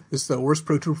 0-5. It's the worst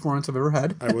Pro Tour performance I've ever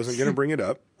had. I wasn't going to bring it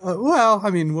up. Well,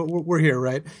 I mean, we're here,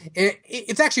 right?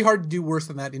 It's actually hard to do worse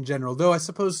than that in general, though I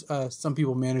suppose some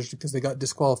people managed because they got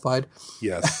disqualified.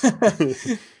 Yes.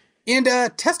 And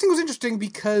testing was interesting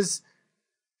because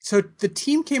so the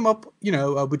team came up,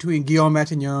 between Guillaume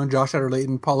Matignon, Josh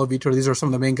Adder-Layton, Paulo Vitor. These are some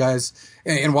of the main guys,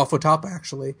 and Wafo Tapa,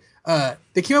 actually.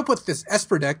 They came up with this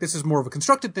Esper deck. This is more of a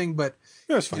constructed thing, but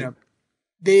that's fine.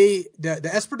 The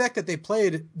Esper deck that they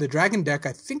played, the Dragon deck,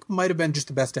 I think might have been just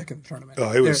the best deck in the tournament.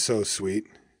 Oh, it was so sweet.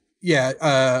 Yeah,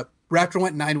 Raptor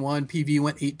went 9-1, PV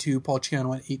went 8-2, Paul Chiano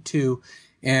went 8-2,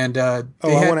 and I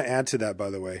want to add to that,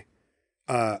 by the way.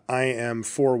 I am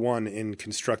 4-1 in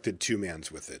constructed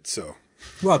 2-mans with it, so.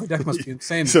 Well, the deck must be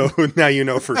insane. So now you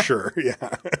know for sure,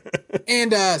 yeah.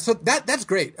 And so that's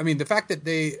great. I mean, the fact that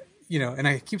they, and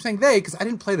I keep saying they because I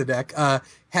didn't play the deck,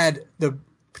 had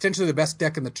potentially the best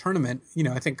deck in the tournament.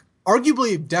 I think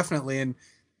arguably, definitely, and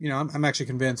I'm actually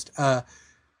convinced.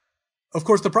 Of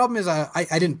course, the problem is I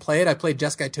didn't play it. I played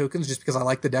Jeskai tokens just because I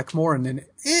like the deck more, and then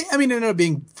it ended up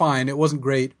being fine. It wasn't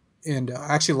great, and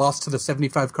I actually lost to the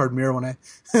 75 card mirror when I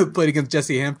played against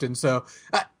Jesse Hampton. So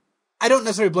I don't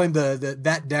necessarily blame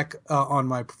that deck on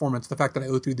my performance. The fact that I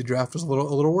 0-3 the draft was a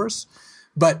little worse.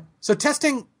 But so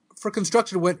testing for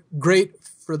constructed went great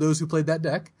for those who played that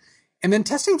deck, and then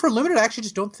testing for limited I actually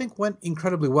just don't think went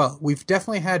incredibly well. We've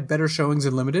definitely had better showings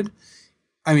in limited.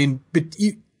 I mean,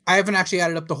 I haven't actually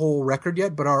added up the whole record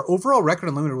yet, but our overall record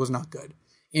in limited was not good.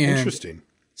 And interesting.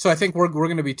 So I think we're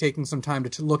going to be taking some time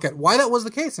to look at why that was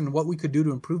the case and what we could do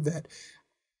to improve that.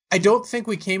 I don't think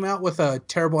we came out with a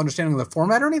terrible understanding of the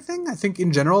format or anything. I think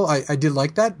in general, I did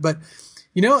like that. But,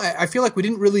 I feel like we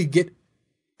didn't really get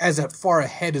as far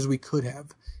ahead as we could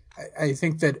have. I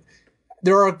think that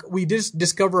we did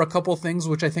discover a couple things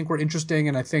which I think were interesting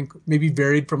and I think maybe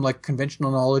varied from like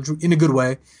conventional knowledge in a good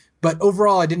way. But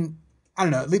overall, I don't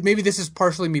know. Maybe this is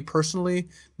partially me personally,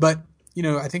 but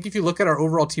I think if you look at our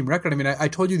overall team record, I mean, I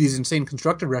told you these insane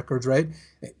constructed records, right?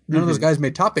 None of those guys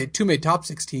made top 8. 2 made top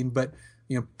 16, but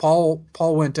Paul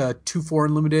went 2-4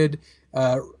 in limited.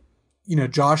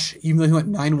 Josh, even though he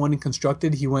went 9-1 in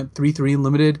constructed, he went 3-3 in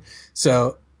limited.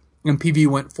 So, and PV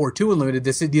went 4-2 in limited.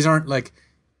 These aren't like,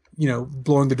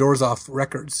 blowing the doors off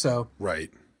records. So,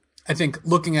 right. I think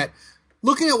looking at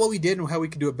what we did and how we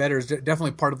could do it better is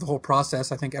definitely part of the whole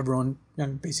process. I think everyone,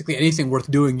 basically anything worth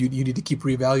doing, you need to keep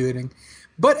reevaluating.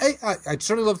 But I'd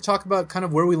certainly love to talk about kind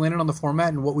of where we landed on the format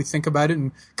and what we think about it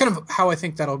and kind of how I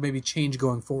think that'll maybe change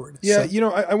going forward. Yeah,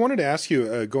 I wanted to ask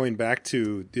you, going back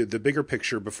to the bigger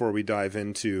picture before we dive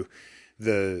into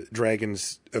the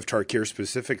Dragons of Tarkir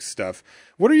specific stuff,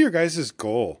 what are your guys'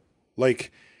 goal?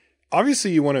 Like,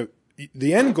 obviously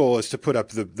the end goal is to put up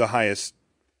the highest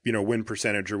win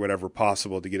percentage or whatever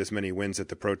possible to get as many wins at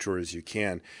the Pro Tour as you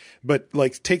can. But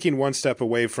like taking one step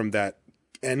away from that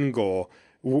end goal,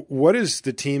 what is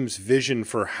the team's vision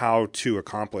for how to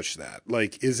accomplish that?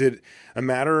 Like, is it a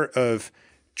matter of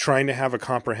trying to have a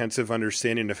comprehensive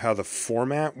understanding of how the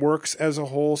format works as a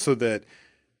whole so that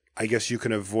I guess you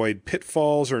can avoid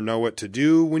pitfalls or know what to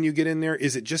do when you get in there?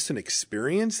 Is it just an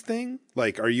experience thing?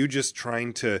 Like, are you just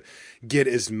trying to get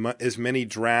as many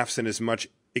drafts and as much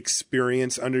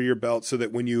experience under your belt so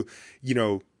that when you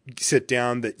sit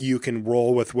down that you can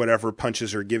roll with whatever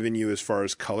punches are given you as far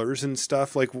as colors and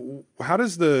stuff? Like,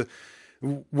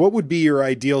 what would be your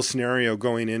ideal scenario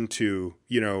going into,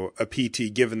 a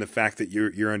PT, given the fact that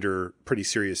you're under pretty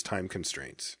serious time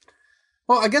constraints?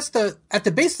 Well, I guess at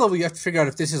the base level, you have to figure out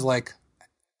if this is like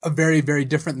a very, very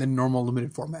different than normal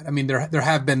limited format. I mean, there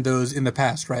have been those in the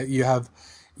past, right? You have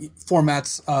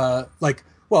formats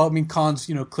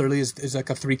Cons, clearly is like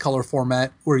a 3-color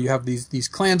format where you have these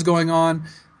clans going on.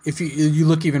 If you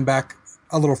look even back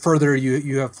a little further,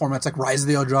 you have formats like Rise of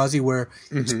the Eldrazi where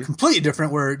it's completely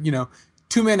different, where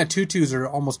 2-mana 2/2s are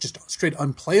almost just straight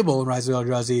unplayable in Rise of the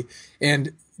Eldrazi,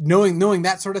 and knowing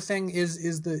that sort of thing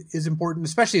is important,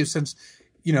 especially since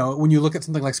when you look at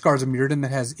something like Scars of Mirrodin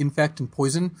that has Infect and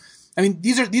Poison. I mean,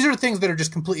 these are things that are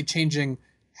just completely changing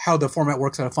how the format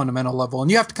works at a fundamental level,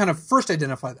 and you have to kind of first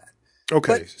identify that.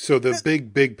 Okay, so the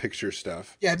big picture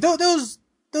stuff. Yeah, those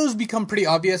become pretty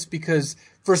obvious because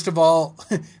first of all,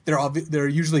 they're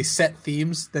usually set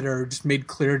themes that are just made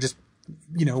clear just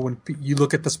when you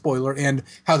look at the spoiler and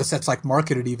how the set's like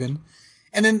marketed even.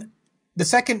 And then the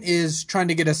second is trying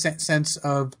to get a sense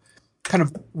of kind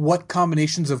of what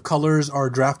combinations of colors are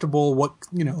draftable,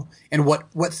 and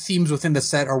what themes within the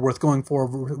set are worth going for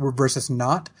versus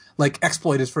not. Like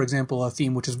Exploit is, for example, a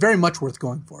theme which is very much worth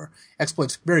going for.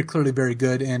 Exploit's very clearly very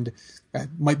good, and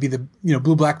might be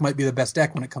blue-black might be the best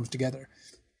deck when it comes together.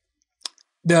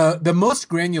 The most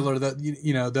granular,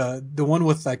 the one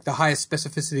with like the highest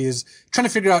specificity is trying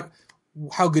to figure out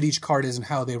how good each card is and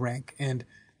how they rank. And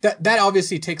that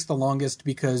obviously takes the longest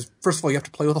because first of all, you have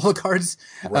to play with all the cards.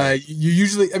 Right.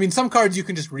 Some cards you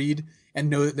can just read and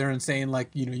know that they're insane. Like,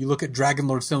 you look at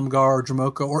Dragonlord Silumgar or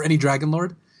Dromoka or any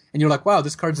Dragonlord and you're like, wow,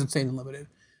 this card's insane and limited.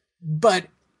 But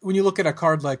when you look at a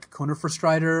card like Conifer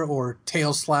Strider or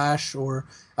Tail Slash or,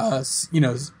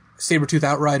 Sabertooth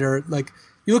Outrider, like,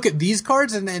 you look at these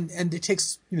cards and it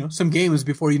takes, some games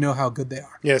before you know how good they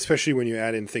are. Yeah, especially when you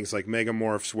add in things like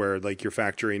Megamorphs where like you're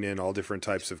factoring in all different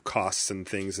types of costs and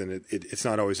things, and it's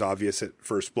not always obvious at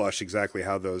first blush exactly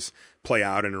how those play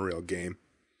out in a real game.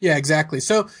 Yeah, exactly.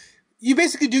 So you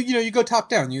basically do, you go top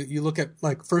down. You look at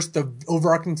like first the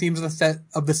overarching themes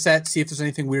of the set, see if there's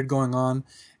anything weird going on.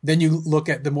 Then you look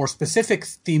at the more specific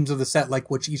themes of the set, like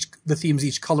the themes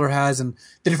each color has and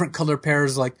the different color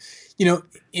pairs. Like,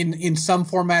 in some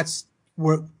formats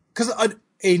because a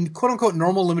quote unquote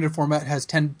normal limited format has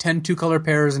 10 2-color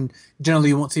pairs, and generally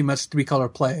you won't see much 3-color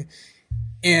play.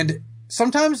 And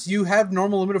sometimes you have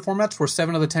normal limited formats where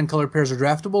 7 of the 10 color pairs are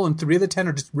draftable and 3 of the 10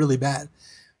 are just really bad.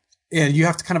 And you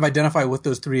have to kind of identify what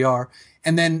those 3 are.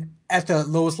 And then at the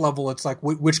lowest level, it's like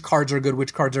which cards are good,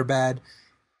 which cards are bad,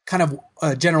 kind of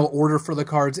a general order for the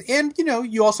cards. And,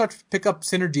 you also have to pick up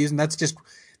synergies, and that's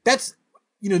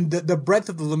the breadth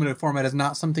of the limited format is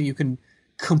not something you can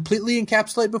completely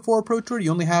encapsulate before a Pro Tour.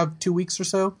 You only have 2 weeks or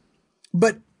so.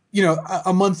 But,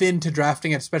 a month into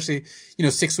drafting it, especially,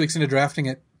 6 weeks into drafting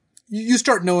it, you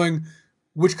start knowing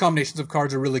which combinations of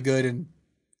cards are really good and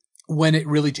when it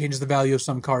really changes the value of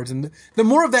some cards. And the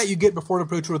more of that you get before the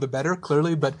Pro Tour, the better,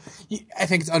 clearly. But I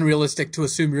think it's unrealistic to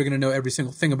assume you're going to know every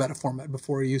single thing about a format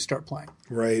before you start playing.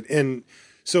 Right. And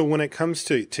so when it comes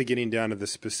to getting down to the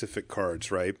specific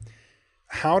cards, right,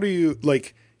 how do you,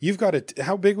 like, you've got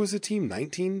how big was the team?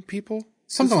 19 people?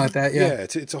 Something like that, yeah. Yeah,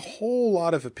 it's a whole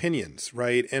lot of opinions,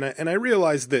 right? And I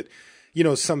realize that,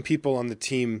 some people on the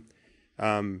team,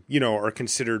 are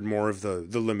considered more of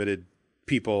the limited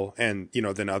people and,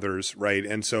 than others, right?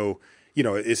 And so,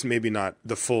 it's maybe not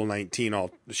the full 19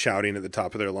 all shouting at the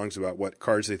top of their lungs about what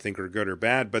cards they think are good or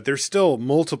bad, but there's still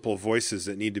multiple voices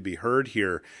that need to be heard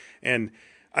here. And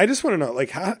I just want to know,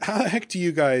 like, how the heck do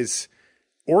you guys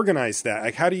organize that?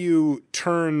 Like, how do you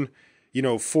turn,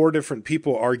 4 different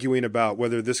people arguing about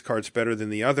whether this card's better than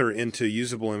the other into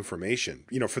usable information,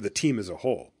 for the team as a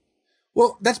whole?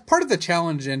 Well, that's part of the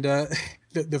challenge. And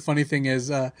the funny thing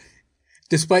is,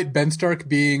 despite Ben Stark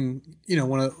being,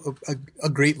 a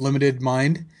great limited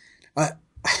mind,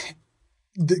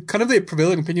 the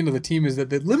prevailing opinion of the team is that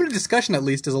the limited discussion, at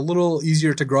least, is a little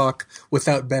easier to grok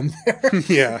without Ben there.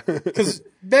 Yeah. Because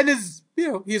Ben is,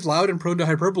 he's loud and prone to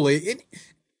hyperbole.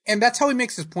 And that's how he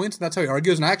makes his points, and that's how he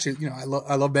argues. And actually, I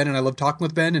love Ben, and I love talking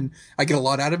with Ben, and I get a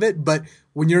lot out of it. But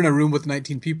when you're in a room with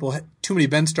 19 people, too many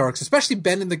Ben Starks, especially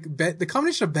Ben and the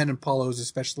combination of Ben and Paulo is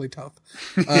especially tough.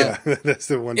 Yeah, that's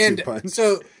the 1-2 punch.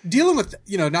 So dealing with,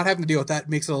 not having to deal with that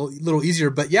makes it a little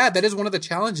easier. But yeah, that is one of the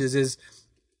challenges is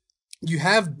you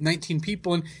have 19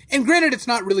 people, and granted, it's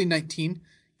not really 19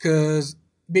 because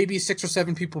maybe 6 or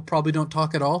 7 people probably don't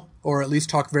talk at all, or at least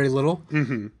talk very little,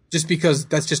 just because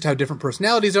that's just how different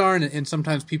personalities are, and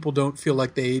sometimes people don't feel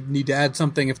like they need to add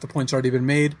something if the point's already been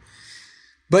made.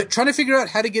 But trying to figure out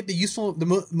how to get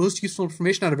the most useful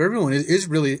information out of everyone is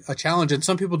really a challenge, and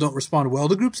some people don't respond well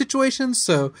to group situations,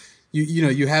 so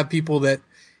you have people that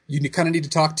you kind of need to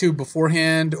talk to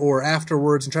beforehand or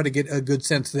afterwards and try to get a good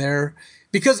sense there.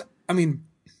 Because, I mean,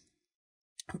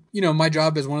 my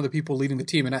job as one of the people leading the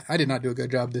team, and I did not do a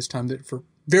good job this time for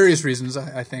various reasons,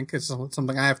 I think. It's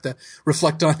something I have to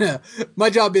reflect on. My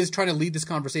job is trying to lead this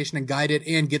conversation and guide it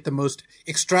and get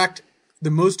extract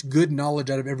the most good knowledge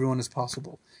out of everyone as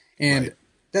possible. And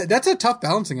that's a tough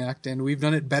balancing act, and we've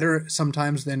done it better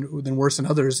sometimes than worse than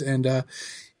others. And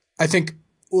I think,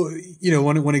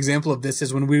 one example of this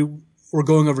is when we were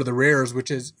going over the rares,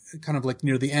 which is kind of like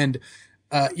near the end.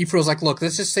 Ephraim's like, look,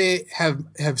 let's just say have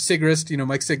Sigrist,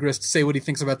 Mike Sigrist, say what he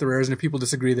thinks about the rares, and if people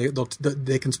disagree,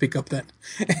 they can speak up then.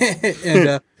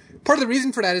 And part of the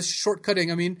reason for that is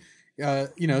shortcutting. I mean,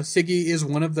 Siggy is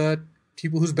one of the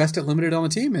people who's best at limited on the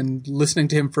team, and listening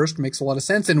to him first makes a lot of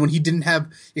sense. And when he didn't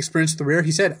have experience with the rare,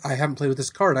 he said, I haven't played with this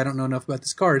card. I don't know enough about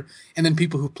this card. And then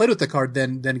people who played with the card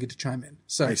then get to chime in.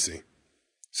 So I see.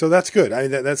 So that's good.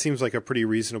 That seems like a pretty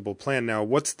reasonable plan. Now,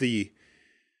 what's the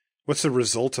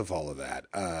result of all of that?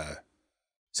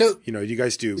 Do you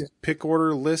guys do pick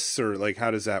order lists, or like,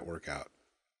 how does that work out?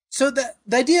 So the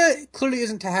idea clearly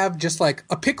isn't to have just like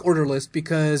a pick order list,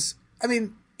 because, I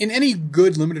mean, in any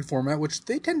good limited format, which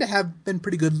they tend to have been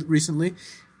pretty good recently,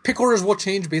 pick orders will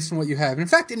change based on what you have. And in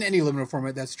fact, in any limited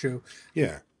format, that's true.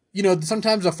 Yeah.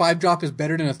 Sometimes a 5-drop is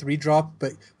better than a 3-drop,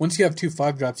 but once you have 2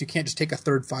 5-drops, you can't just take a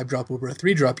third 5-drop over a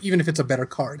 3-drop, even if it's a better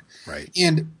card. Right.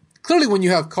 And clearly when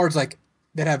you have cards like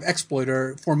that have exploit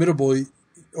or formidable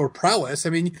or prowess,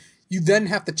 I mean, you then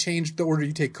have to change the order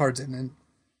you take cards in. And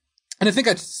I think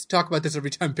I talk about this every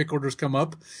time pick orders come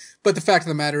up, but the fact of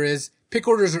the matter is pick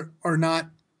orders are not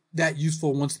that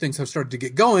useful once things have started to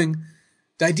get going.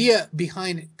 The idea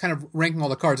behind kind of ranking all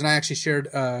the cards, and I actually shared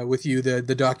with you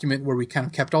the document where we kind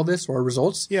of kept all this, or our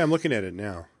results. Yeah, I'm looking at it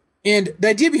now. And the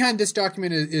idea behind this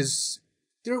document is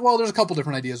there's a couple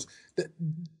different ideas.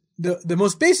 The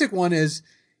most basic one is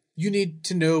you need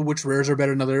to know which rares are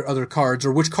better than other cards,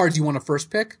 or which cards you want to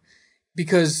first pick,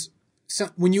 because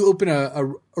when you open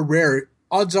a rare,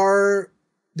 odds are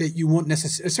that you won't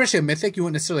necessarily, especially a mythic, you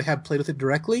won't necessarily have played with it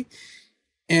directly.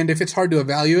 And if it's hard to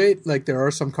evaluate, like there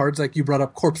are some cards, like you brought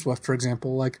up Corpse Swift, for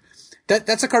example, like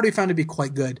that's a card we found to be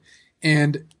quite good.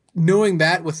 And knowing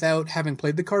that without having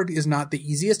played the card is not the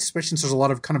easiest, especially since there's a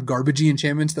lot of kind of garbagey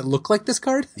enchantments that look like this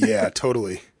card. Yeah,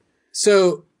 totally.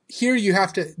 So here you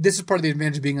have to, this is part of the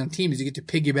advantage of being on a team, is you get to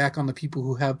piggyback on the people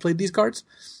who have played these cards.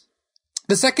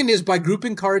 The second is by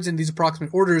grouping cards in these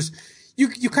approximate orders,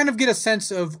 you kind of get a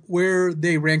sense of where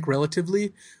they rank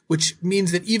relatively, which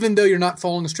means that even though you're not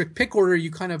following a strict pick order, you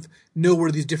kind of know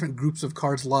where these different groups of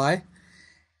cards lie.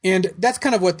 And that's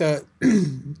kind of what the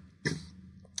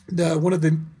one of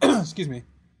the excuse me,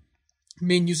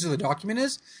 main uses of the document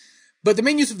is. But the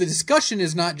main use of the discussion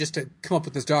is not just to come up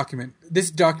with this document. This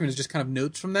document is just kind of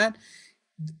notes from that.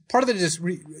 Part of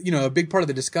a big part of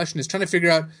the discussion is trying to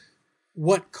figure out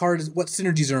what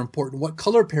synergies are important, what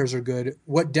color pairs are good,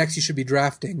 what decks you should be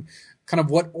drafting, kind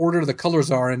of what order the colors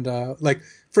are. And like,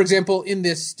 for example, in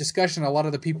this discussion, a lot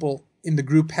of the people in the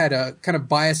group had a kind of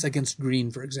bias against green,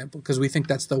 for example, because we think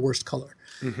that's the worst color.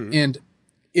 Mm-hmm.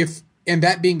 And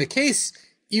that being the case,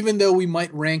 even though we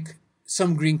might rank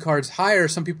some green cards higher,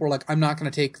 some people are like, I'm not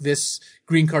going to take this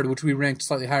green card, which we ranked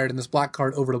slightly higher than this black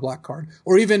card, over the black card,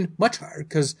 or even much higher,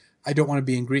 because I don't want to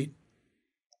be in green.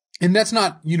 And that's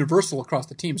not universal across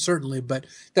the team, certainly, but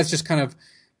that's just kind of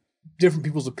different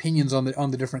people's opinions on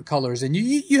the different colors. And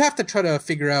you have to try to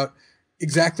figure out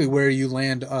exactly where you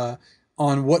land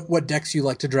on what decks you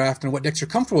like to draft and what decks you're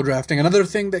comfortable drafting. Another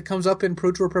thing that comes up in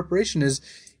Pro Tour preparation is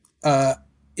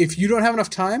if you don't have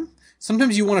enough time,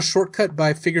 sometimes you want a shortcut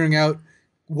by figuring out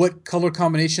what color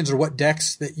combinations or what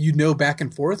decks that you know back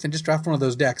and forth, and just draft one of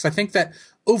those decks. I think that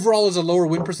overall is a lower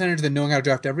win percentage than knowing how to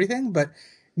draft everything, but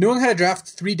knowing how to draft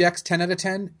 3 decks 10 out of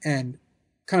 10 and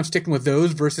kind of sticking with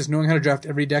those versus knowing how to draft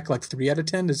every deck like 3 out of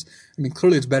 10 is, I mean,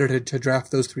 clearly it's better to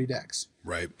draft those 3 decks.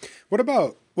 Right. What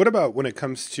about when it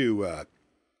comes to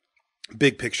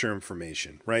big picture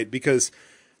information, right? Because,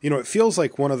 it feels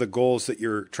like one of the goals that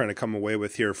you're trying to come away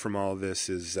with here from all of this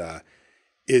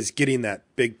is getting that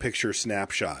big picture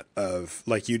snapshot of,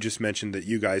 like you just mentioned, that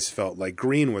you guys felt like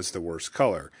green was the worst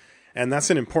color. And that's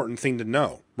an important thing to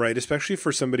know, right? Especially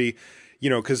for somebody,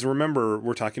 because remember,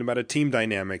 we're talking about a team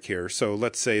dynamic here. So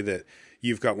let's say that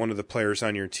you've got one of the players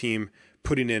on your team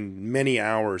putting in many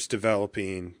hours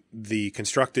developing the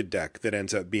constructed deck that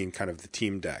ends up being kind of the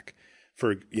team deck.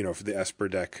 For the Esper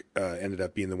deck ended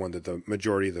up being the one that the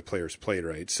majority of the players played,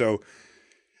 right? So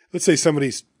let's say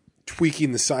somebody's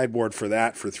tweaking the sideboard for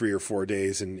that for 3 or 4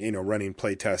 days and, running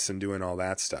play tests and doing all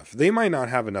that stuff. They might not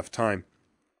have enough time,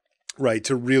 right,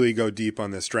 to really go deep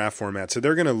on this draft format. So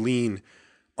they're going to lean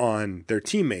on their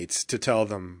teammates to tell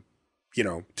them,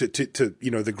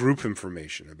 the group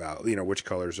information about, which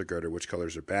colors are good or which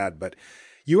colors are bad. But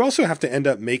you also have to end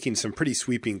up making some pretty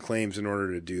sweeping claims in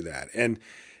order to do that. And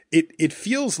it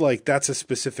feels like that's a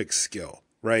specific skill,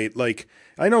 right? Like,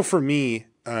 I know for me,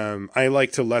 I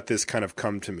like to let this kind of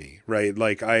come to me, right?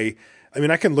 Like I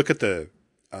can look at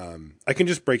I can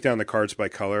just break down the cards by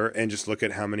color and just look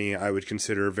at how many I would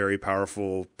consider very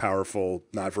powerful,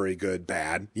 not very good,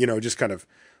 bad, just kind of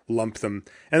lump them.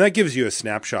 And that gives you a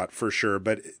snapshot for sure,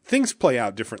 but things play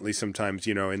out differently sometimes,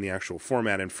 in the actual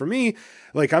format. And for me,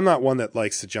 like, I'm not one that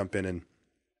likes to jump in and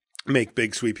make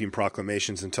big sweeping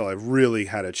proclamations until I've really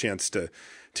had a chance to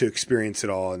experience it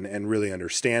all and really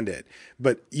understand it.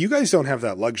 But you guys don't have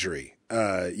that luxury.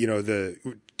 The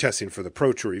testing for the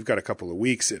Pro Tour, you've got a couple of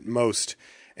weeks at most.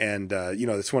 And,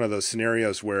 it's one of those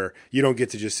scenarios where you don't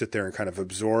get to just sit there and kind of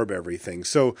absorb everything.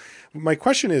 So my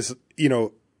question is,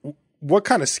 what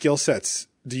kind of skill sets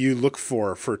do you look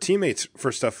for teammates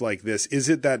for stuff like this? Is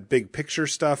it that big picture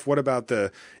stuff? What about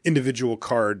the individual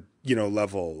card,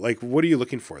 level? Like, what are you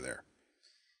looking for there?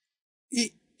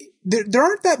 There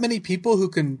aren't that many people who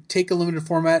can take a limited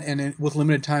format and with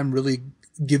limited time really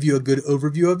give you a good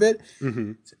overview of it.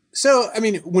 Mm-hmm. So,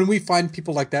 when we find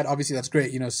people like that, obviously that's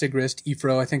great. Sigrist,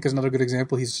 Ifro, I think is another good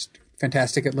example. He's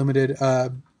fantastic at limited.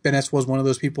 Ben S was one of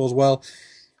those people as well.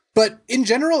 But in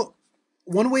general,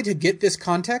 one way to get this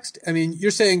context,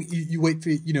 you're saying you wait for,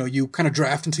 you kind of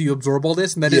draft until you absorb all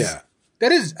this. And that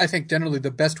is, I think, generally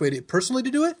the best way to personally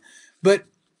to do it. But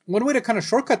one way to kind of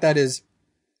shortcut that is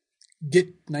get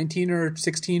 19 or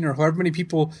 16 or however many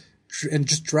people and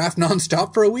just draft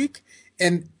nonstop for a week.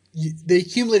 And the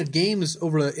accumulated games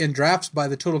in drafts by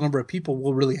the total number of people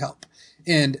will really help.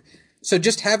 And so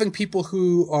just having people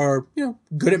who are,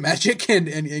 good at Magic and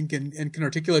can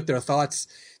articulate their thoughts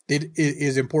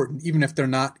is important, even if they're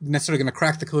not necessarily going to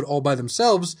crack the code all by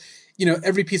themselves.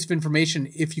 Every piece of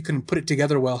information, if you can put it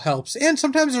together well, helps. And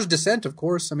sometimes there's dissent, of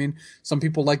course. Some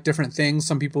people like different things.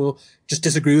 Some people just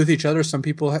disagree with each other. Some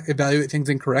people evaluate things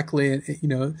incorrectly,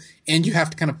 and you have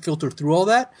to kind of filter through all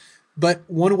that. But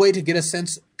one way to get a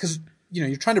sense, because,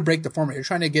 you're trying to break the format. You're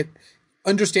trying to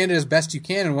understand it as best you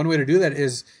can. And one way to do that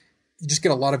is you just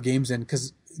get a lot of games in,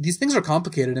 because these things are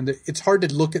complicated and it's hard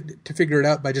to figure it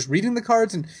out by just reading the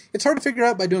cards. And it's hard to figure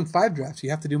out by doing 5 drafts. You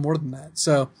have to do more than that.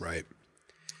 So right.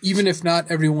 Even if not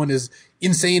everyone is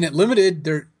insane at limited,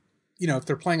 they're, if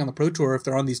they're playing on the Pro Tour, if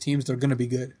they're on these teams, they're going to be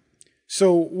good.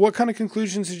 So what kind of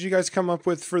conclusions did you guys come up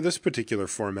with for this particular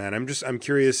format? I'm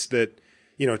curious that,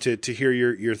 to hear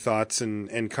your thoughts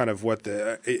and kind of what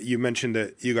you mentioned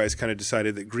that you guys kind of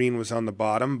decided that green was on the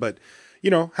bottom, but,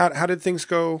 how did things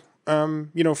go,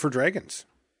 for Dragons?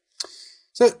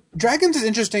 So Dragons is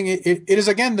interesting. It is,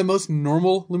 again, the most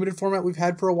normal limited format we've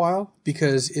had for a while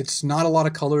because it's not a lot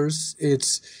of colors.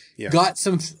 It's got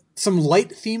some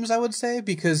light themes, I would say,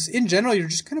 because in general, you're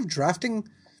just kind of drafting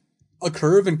a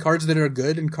curve and cards that are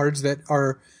good and cards that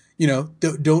are,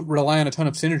 don't rely on a ton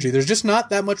of synergy. There's just not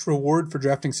that much reward for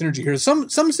drafting synergy here. Some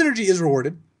synergy is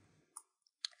rewarded.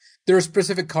 There are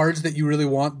specific cards that you really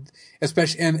want,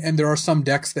 especially, and there are some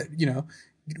decks that,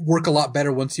 work a lot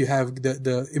better once you have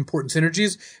the important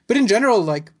synergies. But in general,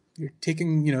 like, you're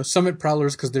taking, Summit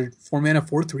Prowlers because they're 4-mana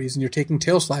 4/3s, and you're taking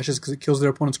Tail Slashes because it kills their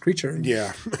opponent's creature.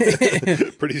 Yeah.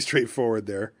 Pretty straightforward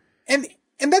there. And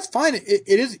that's fine.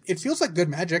 It feels like good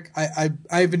Magic.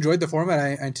 I've enjoyed the format.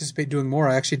 I anticipate doing more.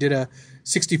 I actually did a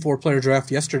 64-player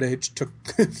draft yesterday. It took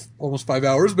almost 5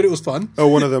 hours, but it was fun. Oh,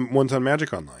 one of them one's on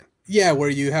Magic Online. Yeah, where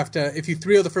you have to, if you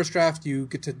 3-0 the first draft, you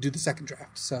get to do the second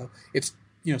draft. So it's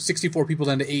 64 people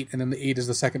down to 8, and then the 8 is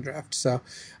the second draft. So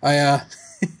I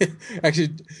actually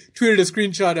tweeted a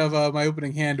screenshot of my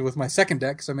opening hand with my second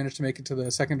deck, so I managed to make it to the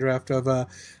second draft of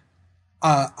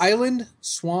Island,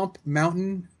 Swamp,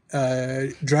 Mountain,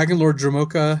 Dragon Lord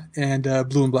Dramoka, and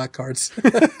blue and black cards.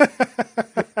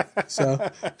 So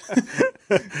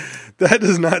that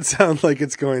does not sound like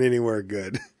it's going anywhere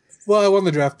good. Well, I won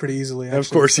the draft pretty easily, actually.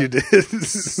 Of course you did.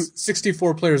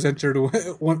 64 players entered,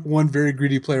 one very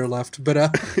greedy player left.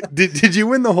 But did you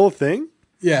win the whole thing?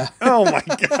 Yeah. Oh my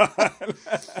god.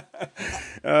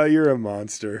 You're a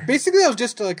monster. Basically, I was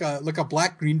just like a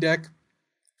black green deck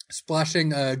splashing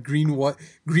green, red,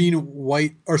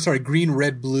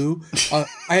 blue. I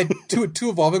had two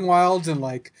Evolving Wilds and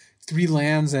like 3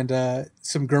 lands and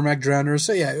some Gurmag Drowners.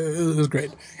 So yeah, it was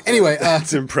great. Anyway,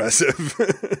 that's impressive.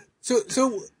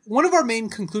 So one of our main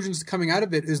conclusions coming out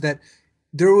of it is that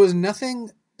there was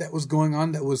nothing that was going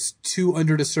on that was too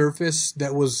under the surface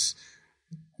that was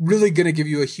really going to give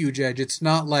you a huge edge. It's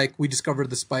not like we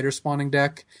discovered the spider spawning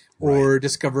deck or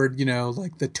discovered,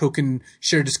 like the token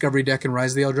shared discovery deck in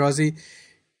Rise of the Eldrazi.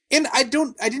 And I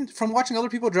didn't, from watching other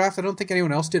people draft, I don't think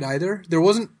anyone else did either. There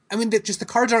wasn't, just the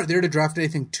cards aren't there to draft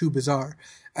anything too bizarre.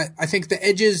 I think the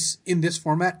edges in this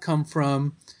format come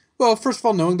from, well, first of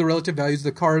all, knowing the relative values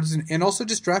of the cards and also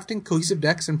just drafting cohesive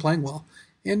decks and playing well.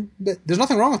 And there's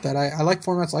nothing wrong with that. I like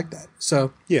formats like that.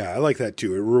 So yeah, I like that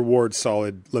too. It rewards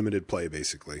solid limited play,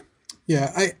 basically.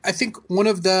 Yeah, I think one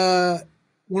of the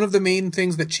main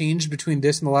things that changed between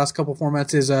this and the last couple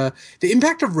formats is the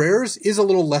impact of rares is a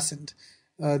little lessened.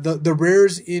 The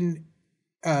rares in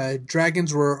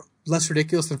Dragons were less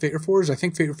ridiculous than Fate Reforged. I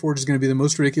think Fate Reforged is going to be the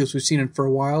most ridiculous we've seen for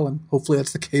a while, and hopefully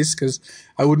that's the case because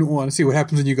I wouldn't want to see what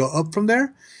happens when you go up from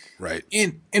there. Right.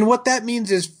 And what that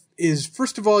means is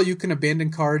first of all, you can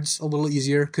abandon cards a little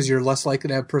easier because you're less likely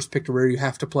to have first pick a rare you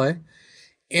have to play.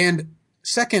 And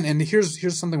second, and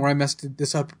here's something where I messed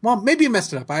this up. Well, maybe I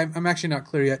messed it up. I'm actually not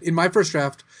clear yet. In my first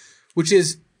draft, which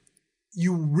is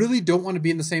you really don't want to be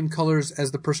in the same colors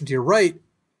as the person to your right,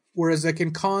 whereas like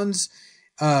in Cons,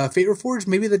 Fate Reforged,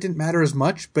 maybe that didn't matter as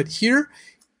much. But here,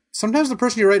 sometimes the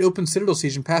person to your right opens Citadel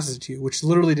Siege and passes it to you, which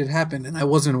literally did happen, and I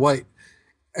wasn't white.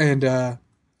 And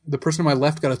the person on my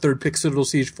left got a 3rd pick Citadel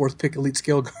Siege, 4th pick Elite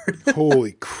Scale Guard.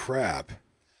 Holy crap.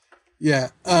 Yeah.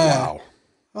 Wow.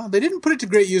 Well, they didn't put it to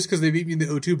great use because they beat me in the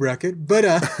O2 bracket. But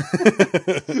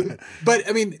but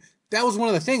that was one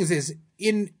of the things is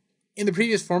in the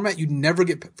previous format, you'd never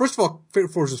get, first of all, Fate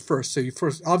Reforged was first. So you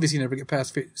obviously never get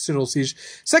past Citadel Siege.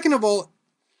 Second of all,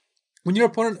 when your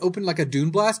opponent opened like a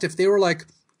Dune Blast, if they were like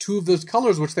 2 of those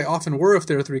colors, which they often were, if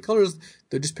there are 3 colors,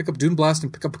 they'd just pick up Dune Blast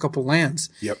and pick up a couple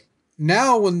lands. Yep.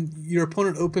 Now, when your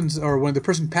opponent opens, or when the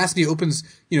person passing you opens,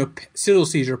 Citadel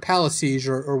Siege or Palace Siege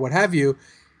or what have you,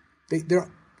 they're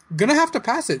gonna have to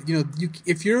pass it.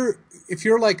 If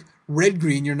you're like red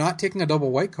green, you're not taking a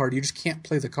double white card. You just can't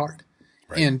play the card,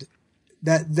 right. And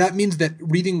that means that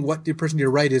reading what the person to your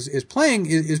right is playing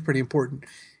is pretty important.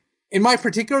 In my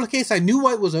particular case, I knew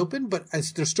white was open, but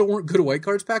there still weren't good white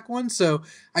cards pack 1, so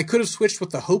I could have switched with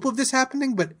the hope of this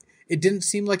happening, but it didn't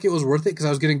seem like it was worth it because I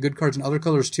was getting good cards in other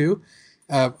colors too.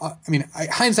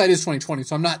 Hindsight is 2020,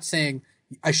 so I'm not saying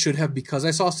I should have because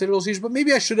I saw Citadel Siege, but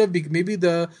maybe I should have. Maybe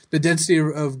the density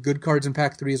of good cards in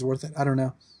pack 3 is worth it. I don't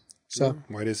know. So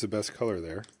white is the best color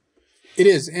there. It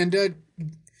is, and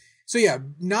so yeah,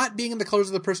 not being in the colors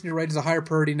of the person to your right is a higher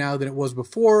priority now than it was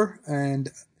before, and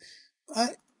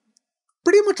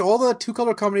pretty much all the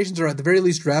 2-color combinations are at the very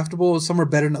least draftable. Some are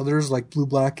better than others, like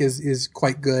blue-black is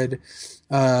quite good.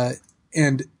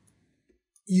 And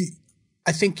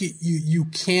I think you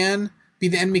can be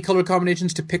the enemy color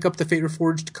combinations to pick up the Fate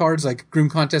Reforged cards, like Grim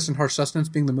Contest and Harsh Sustenance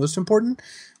being the most important.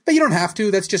 But you don't have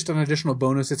to. That's just an additional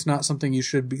bonus. It's not something you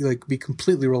should be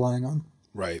completely relying on.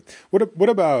 Right. What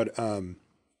about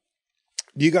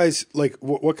do you guys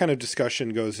what kind of discussion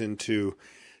goes into?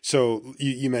 So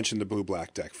you mentioned the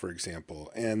blue-black deck, for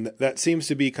example, and that seems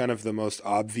to be kind of the most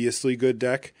obviously good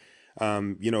deck.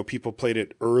 People played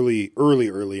it early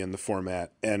in the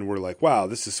format and were like, wow,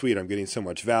 this is sweet. I'm getting so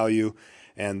much value.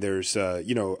 And there's, a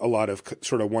lot of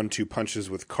sort of 1-2 punches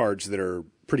with cards that are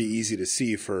pretty easy to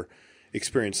see for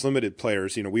experienced limited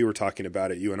players. We were talking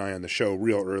about it, you and I on the show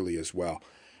real early as well.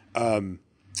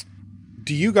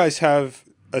 Do you guys have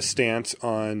a stance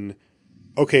on,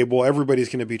 okay, well, everybody's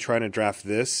going to be trying to draft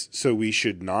this, so we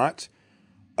should not?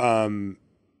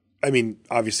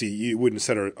 Obviously you wouldn't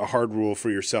set a hard rule for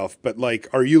yourself, but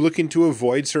are you looking to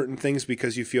avoid certain things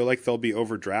because you feel like they'll be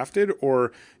overdrafted,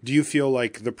 or do you feel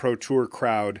like the Pro Tour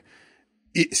crowd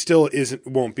still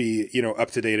won't be,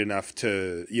 up to date enough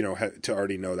to, to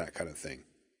already know that kind of thing?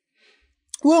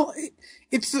 Well,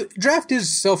 draft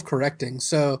is self-correcting.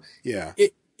 So yeah,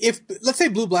 if let's say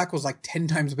blue-black was 10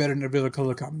 times better than every other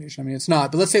color combination. It's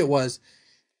not, but let's say it was.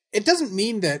 It doesn't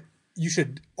mean that you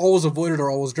should always avoid it or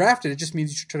always draft it. It just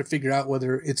means you should try to figure out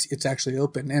whether it's actually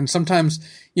open. And sometimes,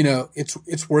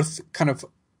 it's worth kind of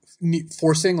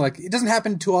forcing. It doesn't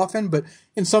happen too often, but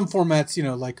in some formats,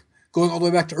 going all the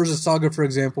way back to Urza Saga, for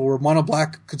example, where mono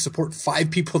black could support 5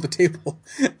 people at the table.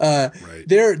 Right.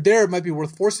 There it might be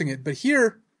worth forcing it. But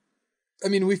here,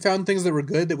 we found things that were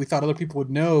good that we thought other people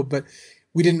would know, but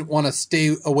we didn't want to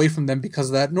stay away from them because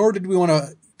of that, nor did we want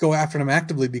to go after them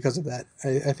actively because of that.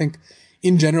 I think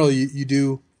in general, you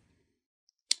do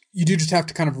you do just have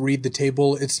to kind of read the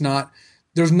table.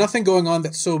 There's nothing going on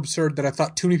that's so absurd that I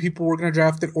thought too many people were going to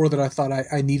draft it, or that I thought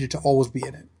I needed to always be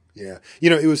in it. Yeah. You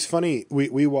know, it was funny.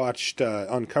 We watched,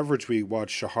 on coverage, we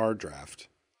watched Shahar draft.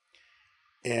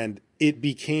 And it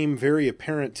became very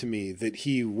apparent to me that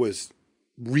he was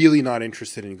really not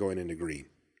interested in going into green.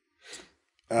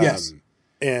 Yes.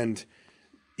 And,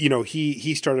 you know,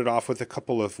 he started off with a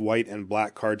couple of white and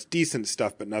black cards, decent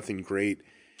stuff, but nothing great,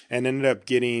 and ended up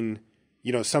getting,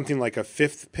 you know, something like a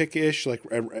fifth pick-ish, like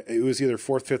it was either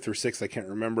fourth, fifth, or sixth, I can't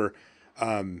remember,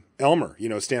 Elmer, you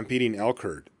know, stampeding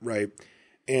Elkherd, right?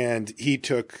 And he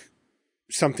took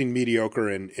something mediocre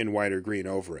in white or green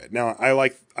over it. Now, I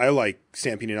like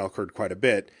stampeding Elkherd quite a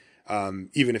bit,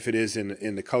 even if it is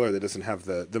in the color that doesn't have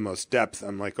the most depth.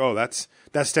 I'm like, oh, that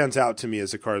stands out to me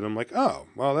as a card. And I'm like, oh,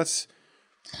 well, that's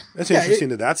interesting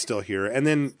that's still here. And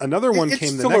then another one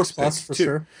came the next pack for too.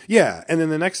 Sure. Yeah, and then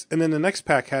the next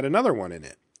pack had another one in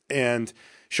it. And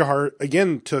Shahar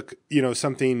again took, you know,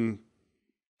 something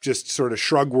just sort of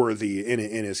shrug-worthy in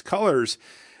his colors.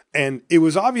 And it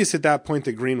was obvious at that point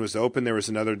that green was open. There was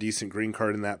another decent green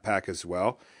card in that pack as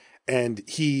well. And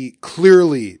he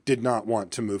clearly did not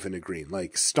want to move into green,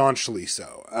 like staunchly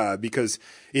so, because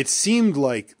it seemed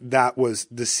like that was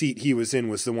the seat he was in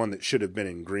was the one that should have been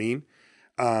in green.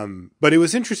 But it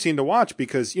was interesting to watch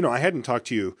because, you know, I hadn't talked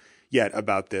to you yet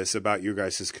about your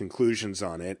guys' conclusions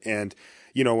on it. And,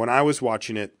 you know, when I was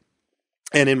watching it,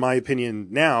 and in my opinion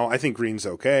now, I think green's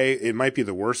okay. It might be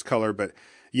the worst color, but,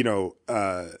 you know,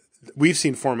 we've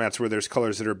seen formats where there's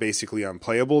colors that are basically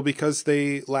unplayable because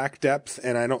they lack depth.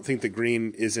 And I don't think the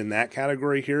green is in that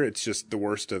category here. It's just the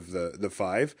worst of the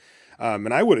five.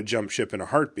 And I would have jumped ship in a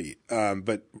heartbeat.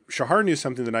 But Shahar knew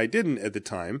something that I didn't at the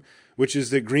time, which is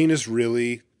that green is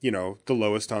really, you know, the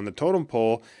lowest on the totem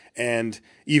pole. And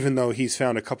even though he's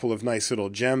found a couple of nice little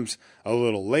gems a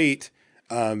little late,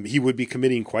 he would be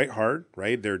committing quite hard,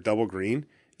 right? They're double green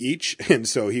each. And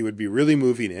so he would be really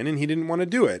moving in and he didn't want to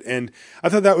do it. And I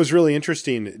thought that was really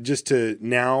interesting just to,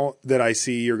 now that I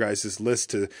see your guys' list,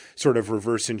 to sort of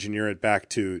reverse engineer it back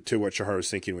to what Shahar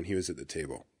was thinking when he was at the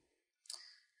table.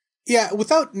 Yeah,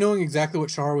 without knowing exactly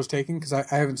what Shahar was taking, because I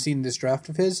haven't seen this draft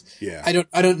of his. Yeah.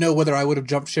 I don't know whether I would have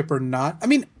jumped ship or not. I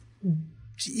mean,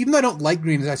 even though I don't like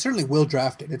green, I certainly will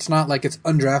draft it. It's not like it's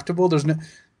undraftable. There's no.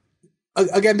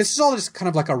 Again, this is all just kind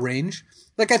of like a range.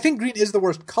 Like, I think green is the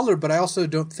worst color, but I also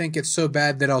don't think it's so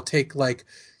bad that I'll take, like,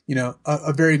 you know,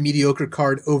 a very mediocre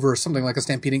card over something like a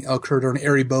Stampeding Elkherd or an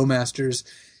Airy Bowmasters.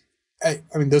 I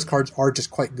mean, those cards are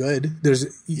just quite good.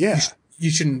 You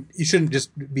shouldn't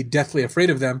just be deathly afraid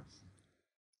of them.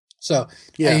 So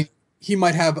yeah, he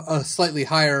might have a slightly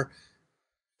higher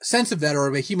sense of that,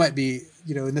 or he might be,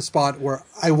 you know, in the spot where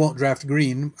I won't draft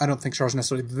green. I don't think Char's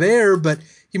necessarily there, but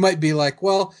he might be like,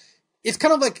 well, it's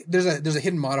kind of like there's a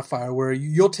hidden modifier where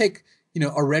you'll take, you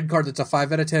know, a red card that's a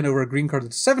 5 out of 10 over a green card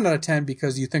that's a 7 out of 10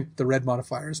 because you think the red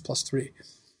modifier is +3.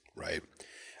 Right.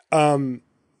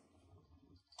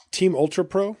 Team Ultra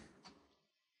Pro.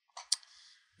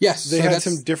 Yes. They had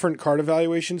some different card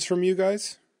evaluations from you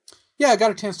guys. Yeah, I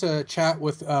got a chance to chat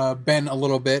with Ben a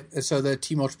little bit. So the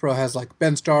Team Ultra Pro has like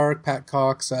Ben Stark, Pat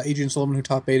Cox, Adrian Sullivan, who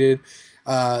top-aided,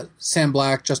 Sam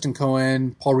Black, Justin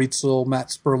Cohen, Paul Rietzel,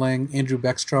 Matt Sperling, Andrew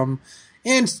Beckstrom,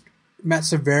 and Matt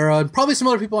Severa, and probably some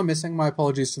other people I'm missing. My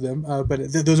apologies to them,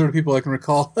 but those are the people I can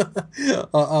recall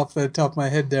off the top of my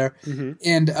head there. Mm-hmm.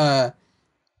 And a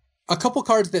couple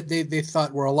cards that they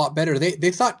thought were a lot better.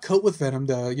 They thought Coat with Venom,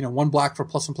 the, you know, 1 black for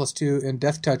 +1, +2, and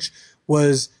Death Touch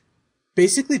was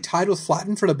basically tied with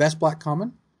Flatten for the best black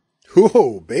common.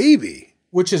 Oh, baby.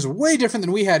 Which is way different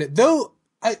than we had it. Though,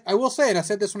 I will say, and I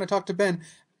said this when I talked to Ben,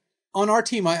 on our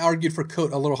team I argued for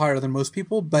Coat a little higher than most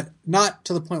people, but not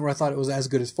to the point where I thought it was as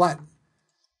good as Flatten.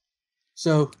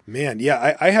 So, man,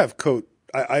 yeah, I have Coat.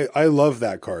 I love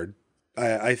that card.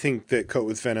 I think that Coat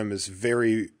with Venom is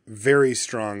very, very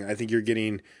strong. I think you're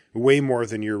getting way more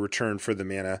than your return for the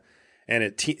mana, and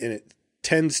it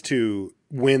tends to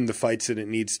win the fights that it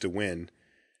needs to win,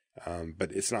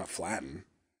 but it's not Flatten.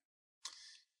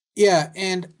 Yeah,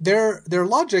 and their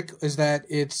logic is that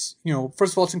it's, you know,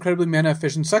 first of all, it's incredibly mana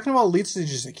efficient. Second of all, it leads to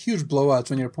just like huge blowouts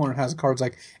when your opponent has cards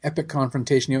like Epic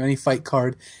Confrontation, you know, any fight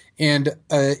card, and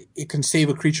it can save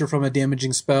a creature from a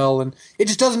damaging spell, and it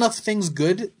just does enough things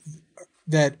good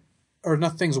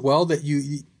enough things well that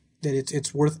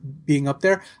it's worth being up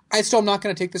there. I still am not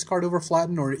going to take this card over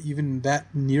Flatten or even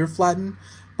that near Flatten.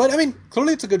 But, I mean,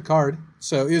 clearly it's a good card.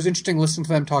 So it was interesting listening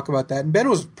to them talk about that. And Ben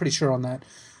was pretty sure on that.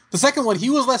 The second one, he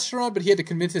was less sure on, but he had to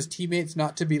convince his teammates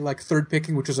not to be, like, third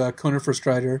picking, which was a Coner for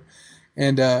Strider.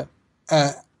 And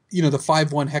the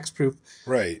 5/1 hexproof.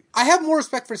 Right. I have more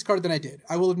respect for this card than I did.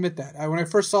 I will admit that. When I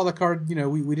first saw the card,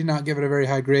 we did not give it a very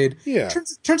high grade. Yeah.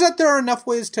 Turns out there are enough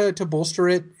ways to bolster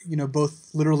it, both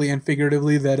literally and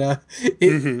figuratively, that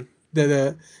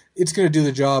it's going to do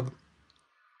the job.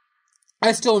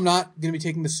 I still am not going to be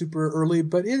taking this super early,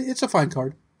 but it's a fine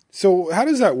card. So how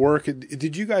does that work?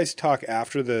 Did you guys talk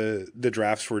after the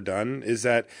drafts were done? Is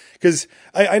that because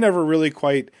I never really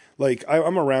quite like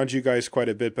I'm around you guys quite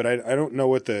a bit, but I don't know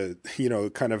what the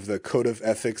kind of the code of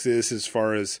ethics is as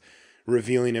far as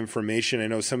revealing information. I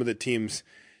know some of the teams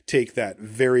take that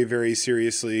very, very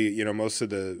seriously. Most of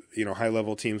the high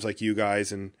level teams like you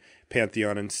guys and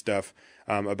Pantheon and stuff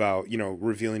about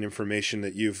revealing information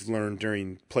that you've learned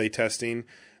during playtesting,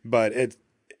 but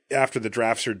after the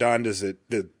drafts are done, does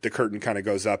the curtain kind of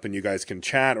goes up and you guys can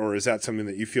chat, or is that something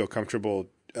that you feel comfortable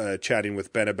chatting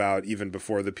with Ben about even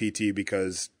before the PT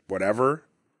because whatever?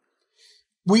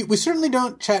 We certainly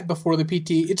don't chat before the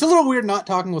PT. It's a little weird not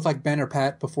talking with like Ben or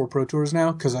Pat before Pro Tours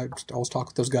now, because I always talk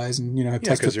with those guys and I've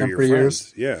texted with them for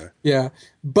years. Yeah. Yeah.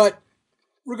 But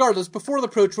regardless, before the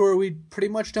Pro Tour, we pretty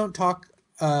much don't talk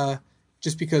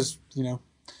just because,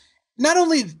 not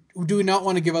only do we not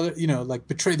want to give other,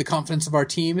 betray the confidence of our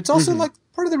team, it's also like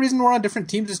part of the reason we're on different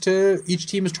teams is each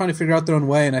team is trying to figure out their own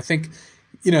way. And I think,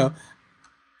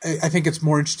 I think it's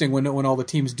more interesting when all the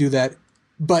teams do that.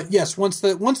 But yes, once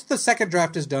the second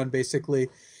draft is done, basically,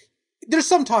 there's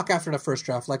some talk after the first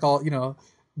draft. Like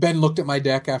Ben looked at my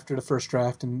deck after the first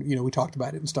draft and, we talked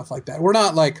about it and stuff like that. We're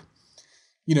not like,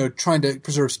 trying to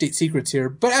preserve state secrets here.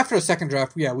 But after a second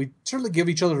draft, yeah, we certainly give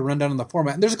each other a rundown on the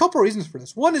format. And there's a couple of reasons for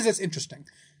this. One is it's interesting.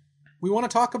 We want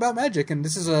to talk about Magic, and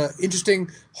this is a interesting,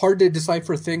 hard to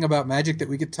decipher thing about Magic that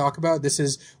we get to talk about. This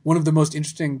is one of the most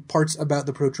interesting parts about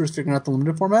the Pro Tour is figuring out the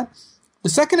limited format. The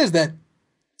second is that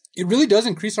it really does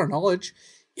increase our knowledge.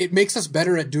 It makes us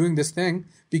better at doing this thing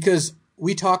because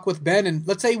we talk with Ben, and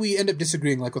let's say we end up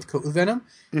disagreeing, like with Coat with Venom.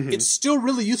 It's still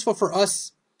really useful for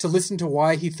us to listen to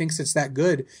why he thinks it's that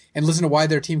good and listen to why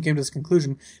their team came to this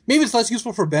conclusion. Maybe it's less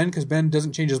useful for Ben because Ben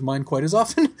doesn't change his mind quite as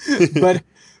often, but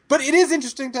it is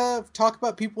interesting to talk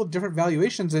about people with different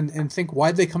valuations and think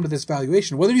why they come to this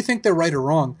valuation, whether you think they're right or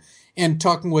wrong. And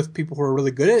talking with people who are really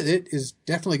good at it is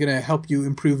definitely going to help you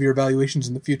improve your valuations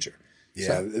in the future.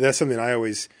 Yeah, that's something I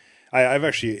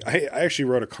actually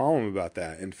wrote a column about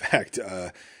that. In fact,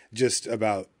 just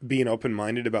about being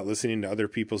open-minded about listening to other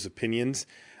people's opinions.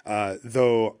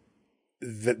 Though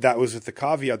that was with the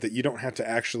caveat that you don't have to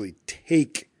actually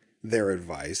take their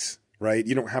advice, right?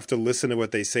 You don't have to listen to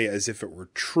what they say as if it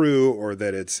were true or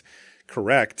that it's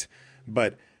correct.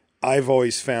 But I've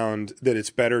always found that it's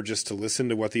better just to listen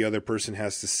to what the other person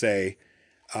has to say.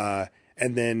 And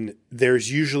then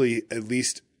there's usually at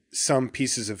least some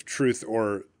pieces of truth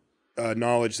or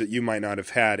knowledge that you might not have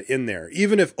had in there.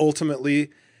 Even if ultimately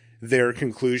their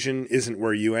conclusion isn't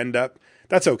where you end up,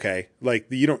 that's okay. Like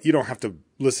you don't have to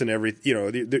listen to every,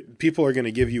 people are going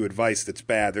to give you advice that's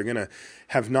bad. They're going to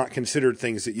have not considered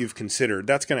things that you've considered.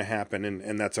 That's going to happen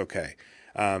and that's okay.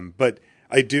 But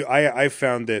I've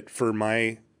found that for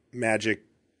my Magic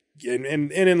and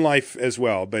in life as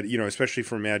well, but especially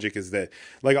for Magic, is that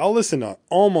like I'll listen to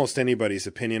almost anybody's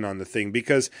opinion on the thing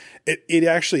because it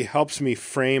actually helps me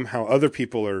frame how other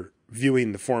people are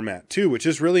viewing the format too, which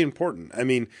is really important. I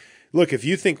mean, look, if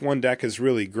you think one deck is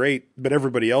really great, but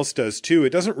everybody else does too, it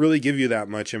doesn't really give you that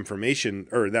much information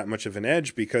or that much of an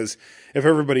edge, because if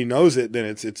everybody knows it, then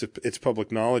it's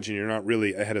public knowledge and you're not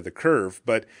really ahead of the curve.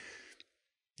 But,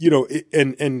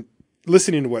 and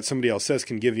listening to what somebody else says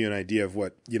can give you an idea of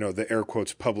what, the air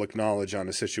quotes public knowledge on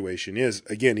a situation is,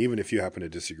 again, even if you happen to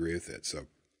disagree with it. So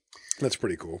that's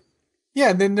pretty cool. Yeah.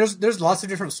 And then there's lots of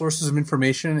different sources of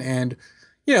information, and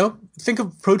think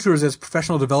of Pro Tours as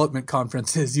professional development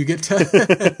conferences. You get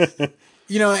to,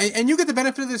 and you get the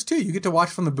benefit of this too. You get to watch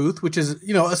from the booth, which is,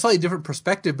 a slightly different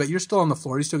perspective, but you're still on the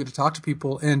floor. You still get to talk to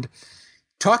people, and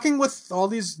talking with all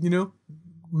these,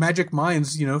 Magic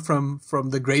minds, from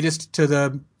the greatest to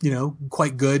the,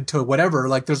 quite good to whatever.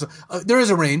 Like there is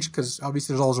a range, because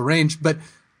obviously there's always a range, but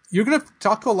you're going to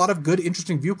talk to a lot of good,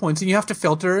 interesting viewpoints, and you have to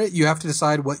filter it. You have to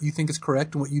decide what you think is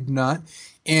correct and what you do not.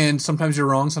 And sometimes you're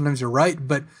wrong, sometimes you're right.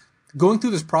 But going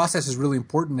through this process is really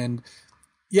important. And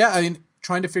yeah, I mean,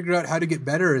 trying to figure out how to get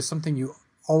better is something you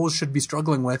always should be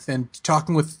struggling with. And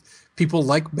talking with people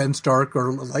like Ben Stark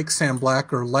or like Sam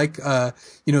Black or like, the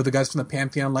guys from the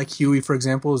Pantheon, like Huey, for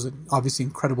example, is obviously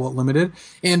incredible at Limited.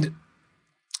 And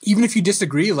even if you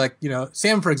disagree, like,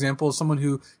 Sam, for example, is someone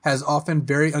who has often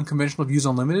very unconventional views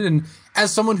on Limited. And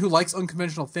as someone who likes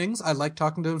unconventional things, I like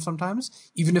talking to him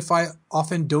sometimes, even if I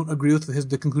often don't agree with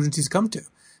the conclusions he's come to.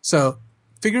 So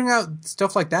figuring out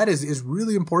stuff like that is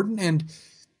really important. And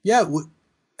yeah,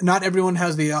 not everyone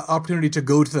has the opportunity to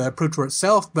go to the Pro Tour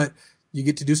itself, but you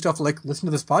get to do stuff like listen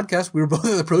to this podcast. We were both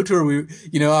at the Pro Tour.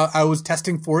 I was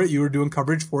testing for it. You were doing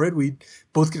coverage for it. We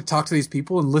both get to talk to these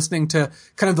people and listening to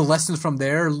kind of the lessons from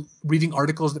there, reading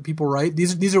articles that people write.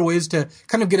 These are ways to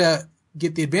kind of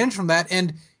get the advantage from that.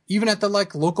 And even at the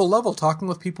like local level, talking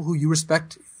with people who you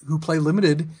respect, who play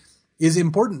limited is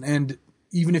important. And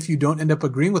even if you don't end up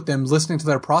agreeing with them, listening to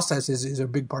their process is a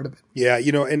big part of it. Yeah.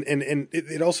 And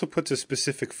it also puts a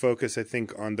specific focus, I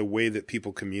think, on the way that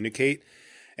people communicate.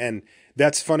 And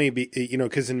that's funny,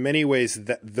 because in many ways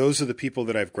those are the people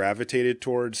that I've gravitated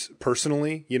towards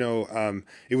personally.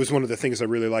 It was one of the things I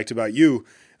really liked about you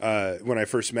when I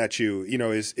first met you.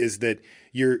 Is that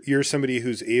you're somebody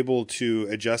who's able to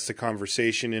adjust the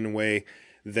conversation in a way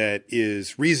that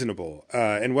is reasonable.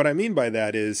 And what I mean by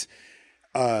that is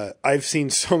I've seen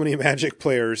so many Magic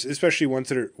players, especially ones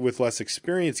that are with less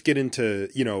experience, get into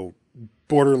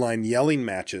borderline yelling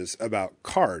matches about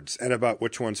cards and about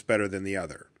which one's better than the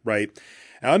other, right?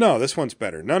 Oh, no, this one's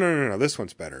better. No, this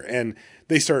one's better. And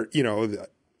they start,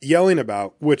 yelling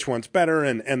about which one's better.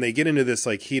 And they get into this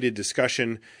like heated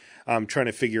discussion, trying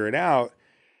to figure it out.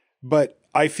 But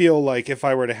I feel like if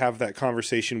I were to have that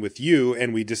conversation with you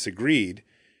and we disagreed,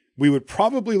 we would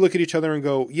probably look at each other and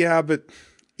go, yeah, but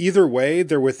either way,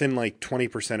 they're within like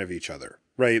 20% of each other,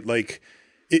 right? Like,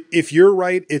 if you're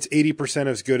right, it's 80%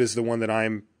 as good as the one that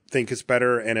I'm think is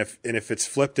better. And if it's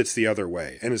flipped, it's the other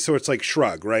way. And so it's like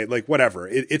shrug, right? Like whatever,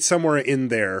 it's somewhere in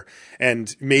there.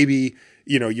 And maybe,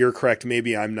 you're correct.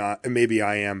 Maybe I'm not, maybe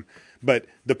I am. But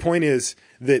the point is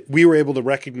that we were able to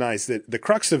recognize that the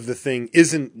crux of the thing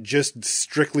isn't just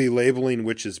strictly labeling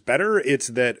which is better. It's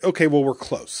that, okay, well, we're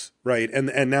close, right?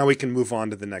 And now we can move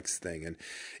on to the next thing. And,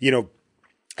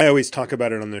 I always talk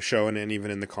about it on the show and even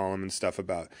in the column and stuff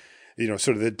about,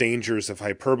 sort of the dangers of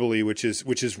hyperbole, which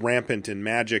is rampant in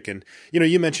Magic. And,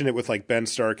 you mentioned it with like Ben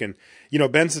Stark, and,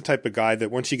 Ben's the type of guy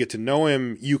that once you get to know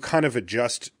him, you kind of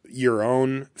adjust your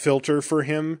own filter for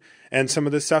him and some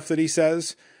of the stuff that he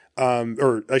says.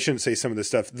 Or I shouldn't say some of the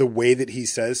stuff, the way that he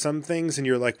says some things. And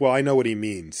you're like, well, I know what he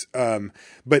means.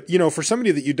 But for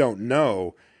somebody that you don't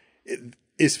know,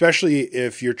 especially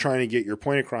if you're trying to get your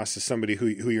point across to somebody who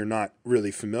you're not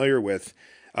really familiar with,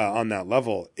 on that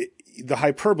level, the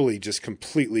hyperbole just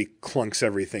completely clunks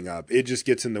everything up. It just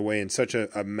gets in the way in such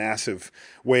a massive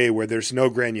way where there's no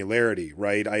granularity,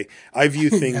 right? I view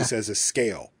things as a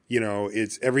scale,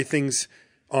 everything's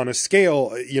on a scale,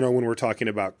 when we're talking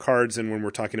about cards and when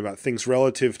we're talking about things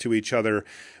relative to each other,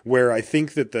 where I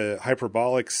think that the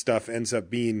hyperbolic stuff ends up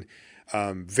being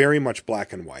very much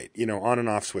black and white, on and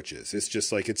off switches. It's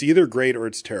just like, it's either great or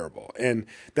it's terrible. And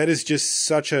that is just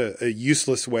such a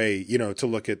useless way, to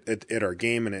look at our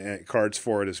game and at cards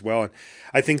for it as well. And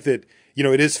I think that,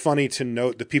 it is funny to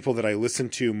note the people that I listen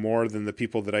to more than the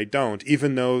people that I don't,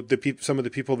 even though some of the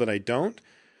people that I don't,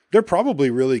 they're probably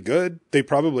really good. They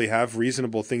probably have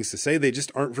reasonable things to say. They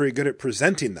just aren't very good at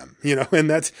presenting them, and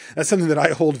that's something that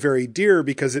I hold very dear,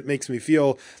 because it makes me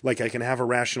feel like I can have a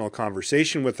rational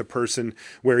conversation with a person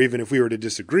where even if we were to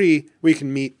disagree, we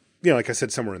can meet, like I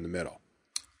said, somewhere in the middle.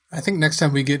 I think next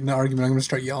time we get in an argument, I'm going to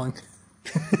start yelling.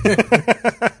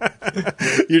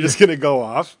 You're just going to go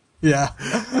off? Yeah.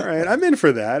 All right. I'm in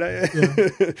for that.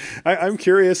 I'm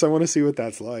curious. I want to see what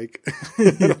that's like.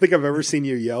 I don't think I've ever seen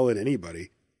you yell at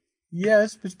anybody. Yeah,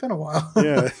 it's been a while.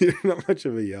 Yeah, you're not much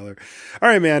of a yeller. All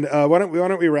right, man. Why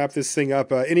don't we wrap this thing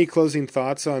up? Any closing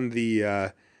thoughts on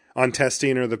the on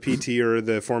testing or the PT or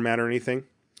the format or anything?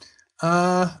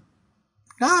 No,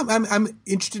 I'm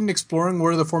interested in exploring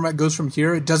where the format goes from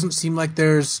here. It doesn't seem like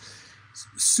there's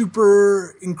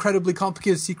super incredibly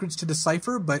complicated secrets to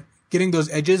decipher, but getting those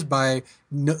edges by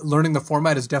learning the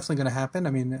format is definitely going to happen.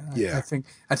 I mean, yeah.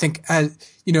 I think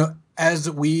as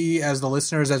the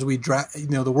listeners, as we draft,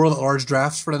 the world at large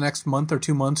drafts for the next month or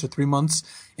 2 months or 3 months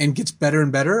and gets better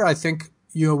and better, I think,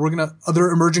 other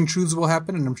emerging truths will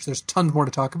happen, and I'm sure there's tons more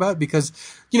to talk about, because,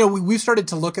 we've started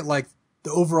to look at like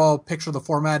the overall picture of the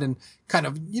format and kind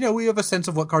of, we have a sense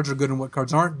of what cards are good and what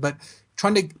cards aren't, but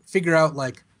trying to figure out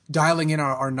like dialing in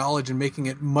our knowledge and making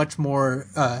it much more,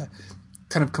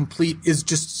 kind of complete is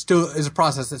a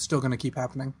process that's still going to keep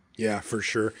happening. Yeah, for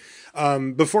sure.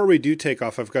 Before we do take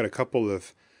off, I've got a couple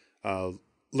of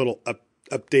little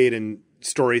update and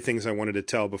story things I wanted to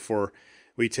tell before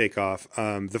we take off.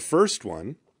 The first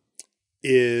one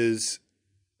is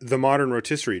the modern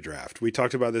rotisserie draft. We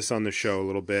talked about this on the show a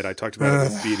little bit. I talked about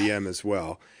it with BDM as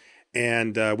well.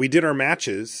 And we did our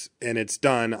matches, and it's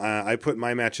done. I put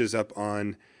my matches up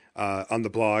on the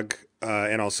blog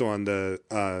and also on the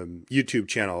YouTube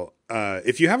channel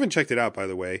if you haven't checked it out, by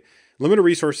the way, Limited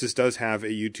Resources does have a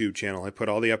YouTube channel. I put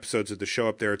all the episodes of the show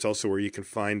up there. It's also where you can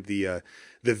find the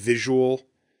visual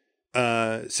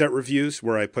set reviews,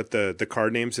 where I put the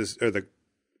card names or the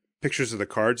pictures of the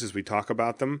cards as we talk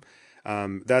about them.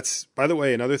 That's, by the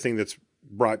way, another thing that's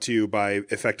brought to you by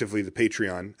effectively the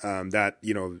Patreon, that,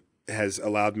 has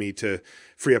allowed me to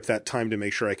free up that time to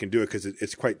make sure I can do it, because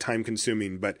it's quite time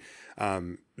consuming, but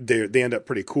they end up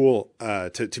pretty cool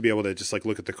to be able to just like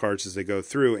look at the cards as they go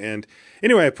through. And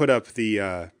anyway, I put up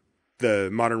the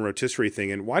modern rotisserie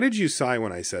thing. And why did you sigh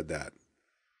when I said that?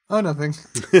 Oh, nothing.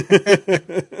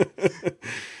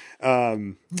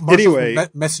 Anyway,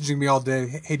 messaging me all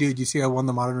day. Hey, dude, you see I won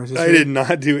the modern rotisserie? I did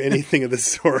not do anything of the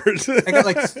sort. I got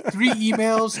like 3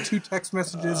 emails, 2 text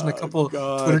messages, and a couple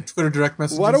Twitter direct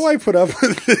messages. Why do I put up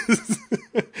with this?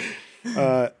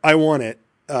 I won it.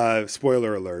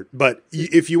 Spoiler alert. But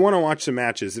if you want to watch the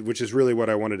matches, which is really what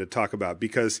I wanted to talk about,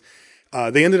 because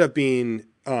they ended up being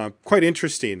quite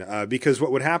interesting, because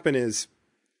what would happen is,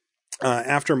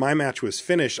 after my match was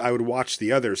finished, I would watch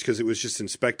the others because it was just in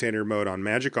spectator mode on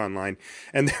Magic Online.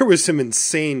 And there was some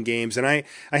insane games. And I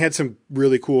had some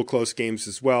really cool close games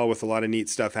as well, with a lot of neat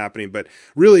stuff happening. But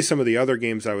really some of the other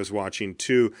games I was watching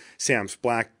too, Sam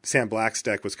Black's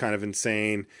deck was kind of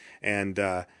insane. And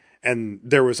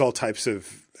there was all types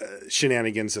of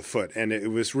shenanigans afoot. And it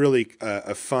was really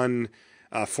a fun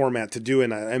format to do.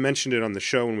 And I mentioned it on the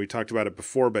show when we talked about it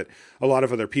before, but a lot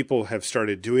of other people have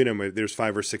started doing them. There's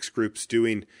 5 or 6 groups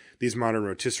doing these modern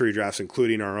rotisserie drafts,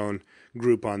 including our own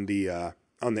group on the LR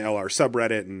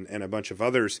subreddit and a bunch of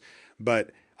others.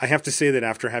 But I have to say that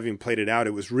after having played it out,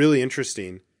 it was really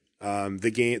interesting.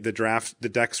 The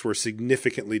decks were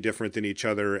significantly different than each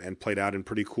other and played out in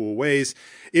pretty cool ways.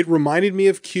 It reminded me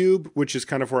of Cube, which is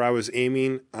kind of where I was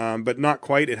aiming, but not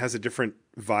quite. It has a different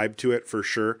vibe to it for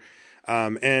sure.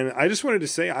 And I just wanted to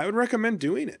say, I would recommend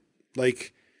doing it.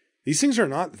 Like, these things are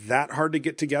not that hard to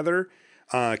get together.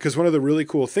 Cause one of the really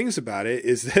cool things about it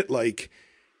is that, like,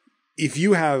 if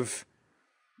you have,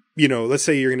 let's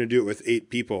say you're going to do it with 8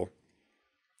 people,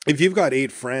 if you've got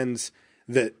 8 friends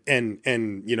that, and,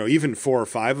 even 4 or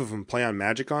 5 of them play on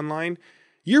Magic Online,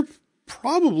 you're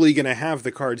probably going to have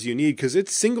the cards you need, cause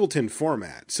it's singleton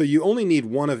format. So you only need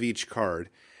 1 of each card.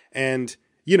 And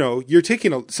you're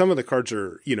taking some of the cards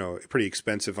are, pretty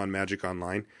expensive on Magic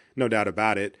Online, no doubt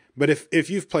about it. But if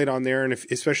you've played on there, and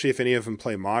especially if any of them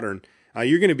play Modern,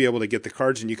 you're going to be able to get the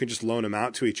cards and you can just loan them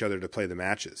out to each other to play the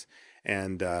matches.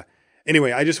 And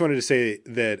anyway, I just wanted to say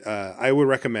that I would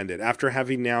recommend it. After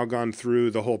having now gone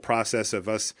through the whole process of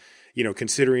us,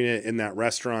 considering it in that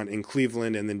restaurant in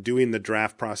Cleveland, and then doing the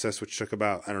draft process, which took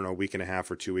about, a week and a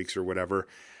half or 2 weeks or whatever.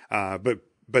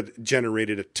 But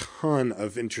generated a ton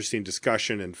of interesting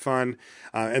discussion and fun.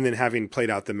 And then having played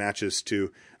out the matches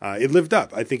too, it lived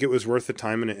up. I think it was worth the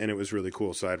time, and it was really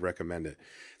cool. So I'd recommend it.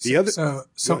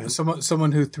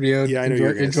 Someone who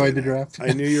 3-0'd enjoyed the draft.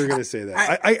 I knew you were going to say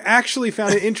that. I actually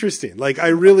found it interesting. Like, I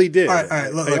really did. All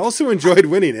right, look, I also enjoyed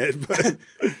winning it. But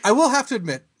I will have to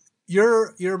admit,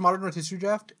 your modern rotisserie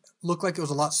draft looked like it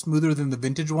was a lot smoother than the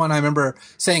vintage one. I remember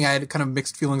saying I had kind of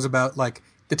mixed feelings about, like,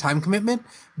 the time commitment,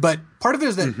 but part of it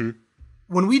is that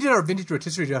when we did our vintage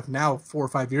rotisserie draft now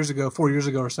 4 years ago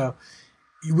or so,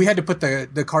 we had to put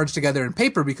the cards together in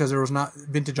paper because there was not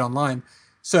vintage online.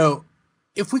 So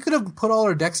if we could have put all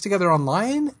our decks together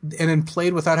online and then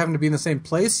played without having to be in the same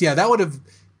place, that would have,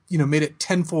 made it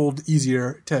tenfold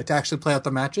easier to actually play out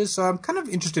the matches. So I'm kind of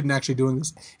interested in actually doing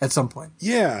this at some point.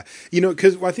 Yeah.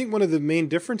 Because I think one of the main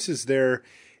differences there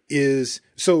is,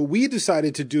 so we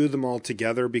decided to do them all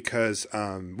together because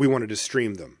we wanted to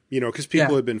stream them, because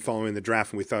people had been following the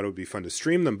draft and we thought it would be fun to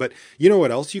stream them. But you know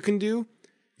what else you can do?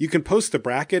 You can post the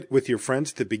bracket with your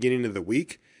friends at the beginning of the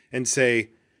week and say,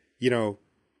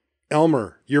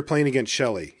 Elmer, you're playing against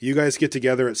Shelly. You guys get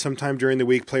together at some time during the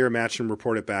week, play your match, and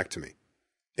report it back to me.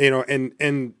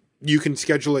 And you can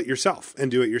schedule it yourself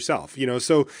and do it yourself,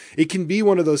 so it can be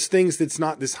one of those things that's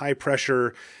not this high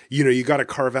pressure, you got to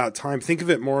carve out time. Think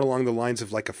of it more along the lines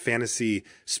of like a fantasy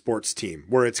sports team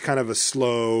where it's kind of a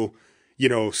slow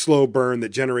burn that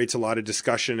generates a lot of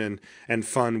discussion and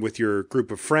fun with your group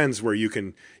of friends, where you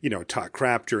can, talk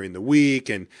crap during the week,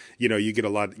 and, you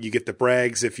get the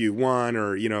brags if you won,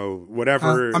 or,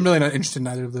 whatever. I'm really not interested in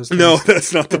either of those things. No,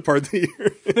 that's not the part that you're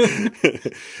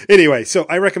anyway. So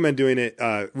I recommend doing it.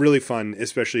 Really fun,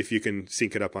 especially if you can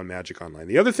sync it up on Magic Online.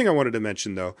 The other thing I wanted to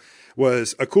mention though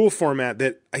was a cool format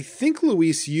that I think,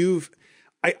 Luis,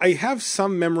 I have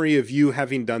some memory of you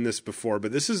having done this before,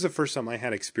 but this is the first time I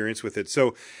had experience with it.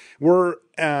 So we're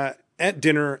at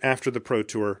dinner after the Pro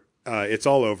Tour. It's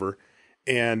all over.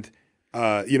 And,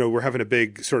 we're having a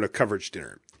big sort of coverage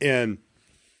dinner. And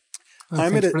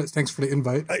thanks for the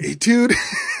invite. Dude,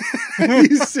 are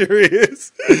you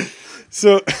serious?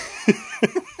 So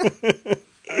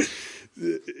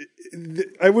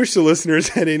I wish the listeners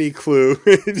had any clue.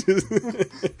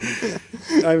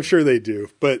 I'm sure they do.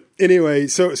 But anyway,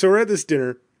 so we're at this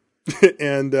dinner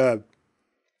and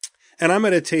I'm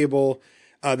at a table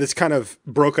that's kind of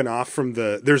broken off from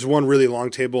there's one really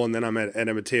long table, and then I'm at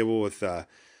a table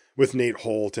with Nate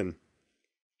Holt, and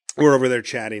we're over there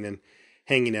chatting and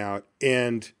hanging out,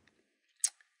 and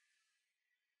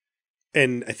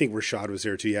I think Rashad was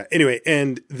there too. Yeah. Anyway,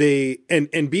 and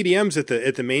BDM's at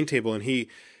the main table, and he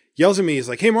yells at me. He's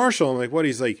like, "Hey, Marshall." I'm like, "What?"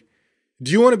 He's like,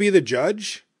 "Do you want to be the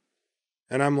judge?"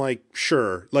 And I'm like,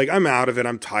 "Sure." Like, I'm out of it.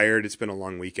 I'm tired. It's been a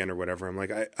long weekend or whatever. I'm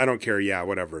like, I don't care. Yeah,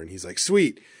 whatever. And he's like,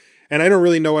 "Sweet." And I don't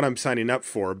really know what I'm signing up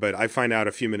for, but I find out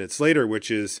a few minutes later, which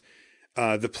is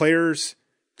the players.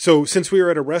 So since we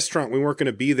were at a restaurant, we weren't going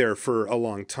to be there for a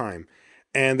long time.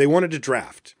 And they wanted to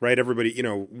draft, right? Everybody,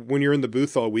 when you're in the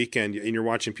booth all weekend and you're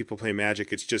watching people play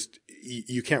Magic, it's just,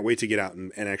 you can't wait to get out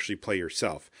and actually play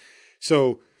yourself.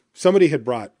 So somebody had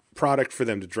brought product for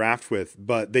them to draft with,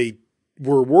 but they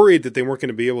were worried that they weren't going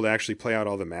to be able to actually play out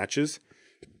all the matches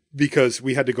because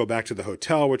we had to go back to the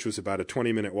hotel, which was about a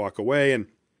 20-minute walk away. And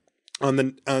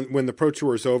when the Pro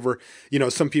Tour is over,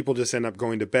 some people just end up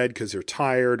going to bed because they're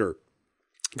tired or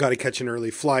got to catch an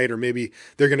early flight, or maybe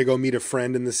they're going to go meet a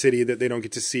friend in the city that they don't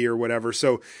get to see or whatever.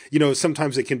 So,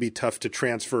 sometimes it can be tough to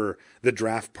transfer the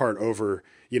draft part over,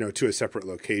 to a separate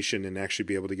location and actually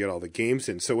be able to get all the games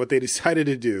in. So what they decided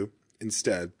to do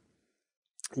instead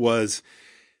was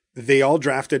they all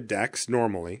drafted decks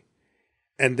normally,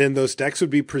 and then those decks would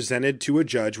be presented to a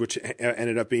judge, which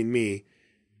ended up being me,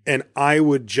 and I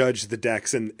would judge the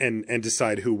decks and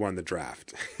decide who won the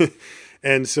draft.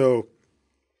 And so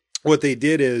what they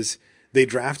did is they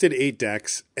drafted 8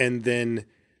 decks, and then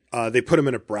they put them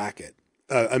in a bracket,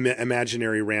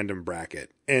 imaginary random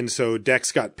bracket. And so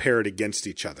decks got paired against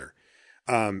each other.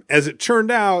 As it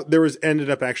turned out, there ended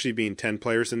up actually being 10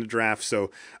 players in the draft.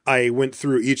 So I went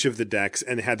through each of the decks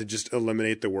and had to just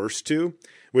eliminate the worst 2,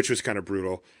 which was kind of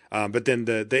brutal. But then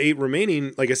the 8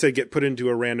 remaining, like I said, get put into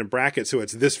a random bracket. So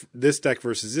it's this deck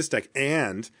versus this deck.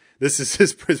 And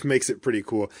this makes it pretty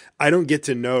cool. I don't get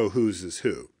to know whose is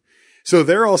who. So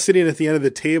they're all sitting at the end of the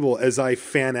table as I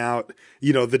fan out,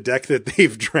 the deck that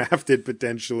they've drafted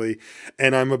potentially.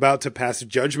 And I'm about to pass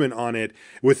judgment on it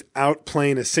without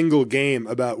playing a single game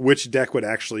about which deck would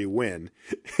actually win.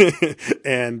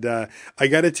 And I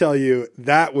got to tell you,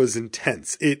 that was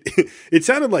intense. It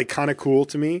sounded like kind of cool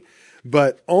to me.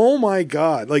 But oh my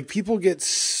God, like people get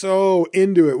so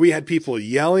into it. We had people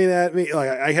yelling at me. Like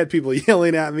I had people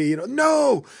yelling at me,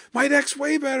 no, my deck's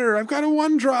way better. I've got a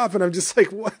 1-drop. And I'm just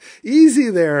like, what? Easy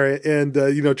there. And,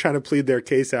 trying to plead their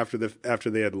case after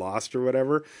they had lost or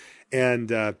whatever.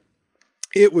 And,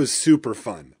 it was super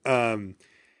fun. And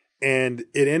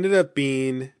it ended up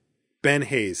being Ben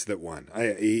Hayes that won.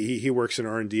 He works in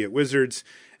R&D at Wizards,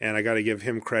 and I got to give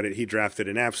him credit. He drafted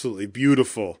an absolutely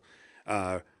beautiful,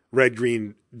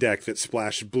 red-green deck that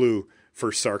splashed blue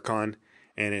for Sarkhan,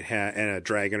 and it had a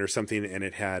dragon or something, and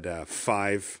it had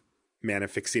 5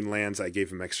 mana-fixing lands. I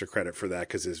gave him extra credit for that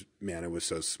because his mana was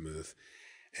so smooth.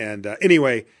 And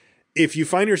anyway, if you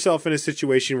find yourself in a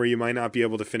situation where you might not be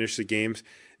able to finish the games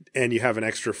and you have an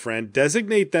extra friend,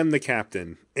 designate them the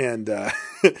captain and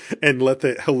and let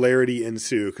the hilarity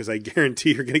ensue, because I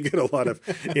guarantee you're going to get a lot of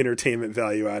entertainment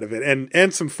value out of it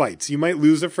and some fights. You might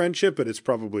lose a friendship, but it's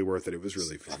probably worth it. It was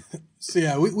really fun. So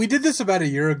yeah, we did this about a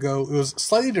year ago. It was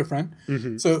slightly different.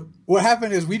 Mm-hmm. So what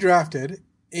happened is we drafted,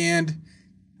 and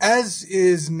as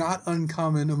is not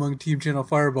uncommon among Team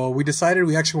ChannelFireball, we decided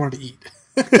we actually wanted to eat.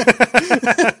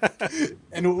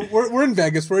 And we're in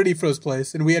Vegas. We're at Efro's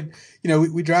place, and we had,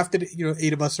 we drafted,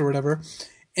 8 of us or whatever,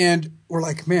 and we're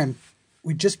like, man,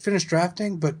 we just finished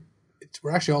drafting, but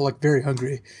we're actually all like very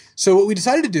hungry. So what we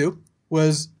decided to do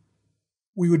was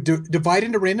we would divide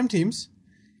into random teams.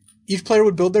 Each player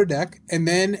would build their deck, and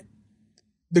then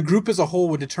the group as a whole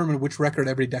would determine which record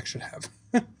every deck should have.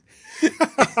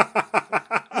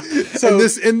 So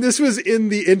and this was in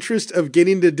the interest of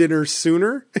getting to dinner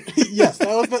sooner. Yes,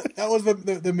 that was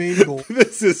the main goal.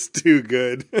 This is too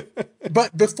good.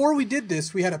 But before we did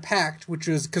this, we had a pact, which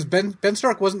was because Ben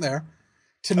Stark wasn't there.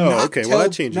 Well,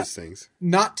 that changes things.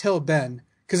 Not tell Ben,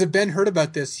 because if Ben heard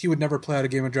about this, he would never play out a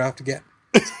game of draft again.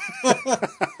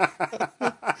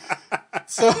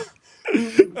 So.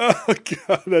 Oh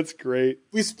God, that's great.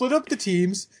 We split up the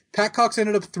teams. Pat Cox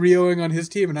ended up 3-0ing on his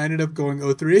team, and I ended up going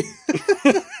 0-3.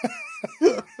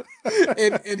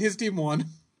 and his team won.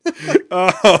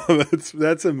 Oh,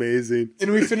 that's amazing.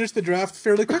 And we finished the draft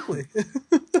fairly quickly.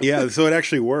 Yeah, so it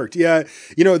actually worked. Yeah,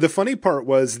 the funny part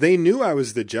was they knew I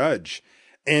was the judge,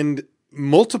 and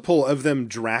multiple of them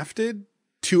drafted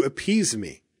to appease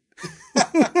me.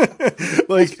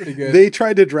 Like they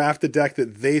tried to draft the deck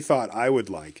that they thought I would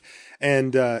like,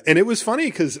 and it was funny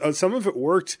because some of it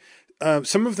worked.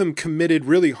 Some of them committed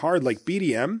really hard, like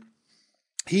BDM.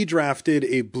 He drafted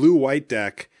a blue-white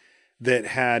deck that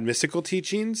had mystical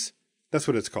teachings. That's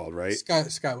what it's called, right?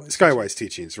 Skywise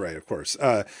teachings, right, of course.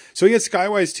 So he had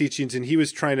Skywise teachings, and he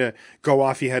was trying to go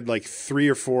off. He had like 3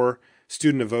 or 4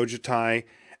 student of Ojutai,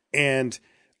 and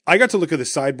I got to look at the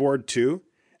sideboard too,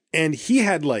 and he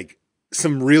had like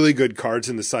some really good cards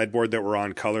in the sideboard that were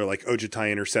on color, like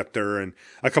Ojutai Interceptor and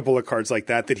a couple of cards like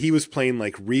that he was playing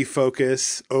like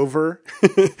Refocus over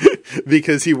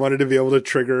because he wanted to be able to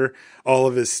trigger all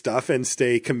of his stuff and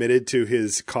stay committed to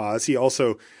his cause. He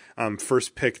also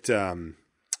first picked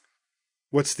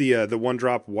what's the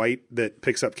 1-drop white that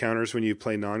picks up counters when you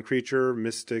play non-creature,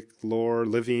 Mystic Lore,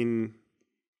 Living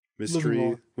Mystery. Living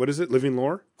Lore. What is it? Living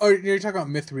Lore? Oh, you're talking about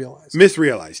Myth Realized. Myth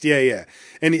Realized. Yeah.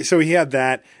 And so he had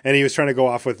that, and he was trying to go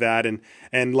off with that, and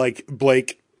like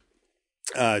Blake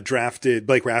drafted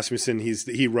Blake Rasmussen.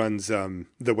 He runs the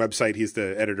website. He's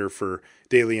the editor for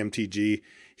Daily MTG.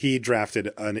 He drafted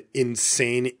an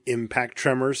insane Impact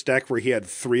Tremors deck where he had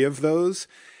 3 of those,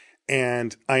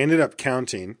 and I ended up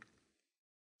counting.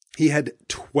 He had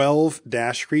 12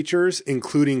 dash creatures,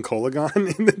 including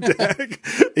Kolagon in the deck.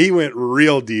 He went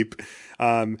real deep.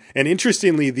 And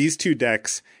interestingly, these 2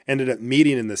 decks ended up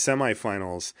meeting in the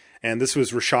semifinals. And this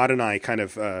was Rashad and I kind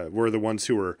of were the ones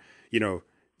who were,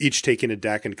 each taking a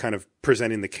deck and kind of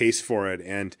presenting the case for it.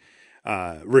 And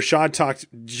Rashad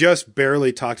just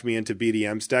barely talked me into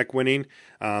BDM's deck winning.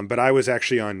 But I was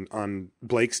actually on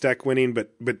Blake's deck winning,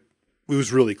 but it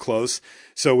was really close.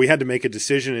 So we had to make a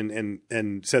decision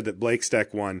and said that Blake's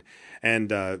deck won.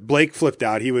 And Blake flipped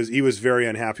out. He was very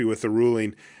unhappy with the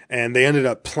ruling, and they ended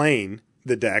up playing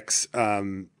the decks a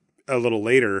little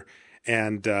later,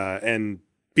 and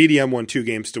BDM won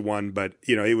 2-1, but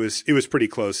it was pretty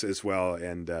close as well.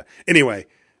 And anyway,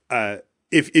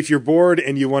 if you're bored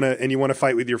and you want to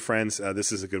fight with your friends,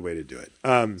 this is a good way to do it.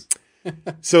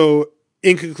 So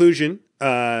in conclusion,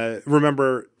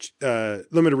 remember,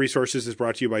 Limited Resources is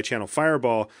brought to you by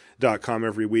ChannelFireball.com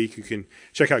every week. You can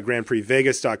check out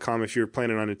GrandPrixVegas.com if you're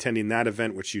planning on attending that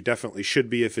event, which you definitely should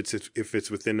be if it's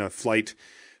within a flight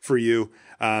for you.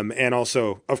 And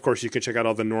also, of course, you can check out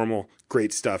all the normal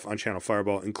great stuff on Channel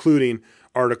Fireball, including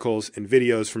articles and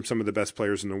videos from some of the best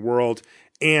players in the world,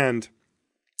 and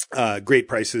great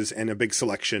prices and a big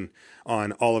selection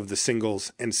on all of the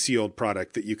singles and sealed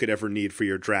product that you could ever need for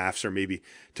your drafts, or maybe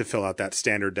to fill out that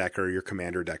standard deck or your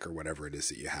commander deck or whatever it is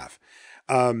that you have.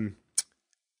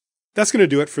 That's going to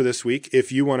do it for this week.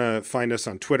 If you want to find us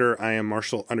on Twitter, I am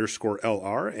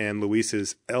Marshall_LR and Luis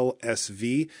is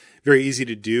LSV. Very easy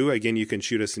to do. Again, you can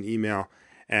shoot us an email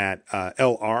at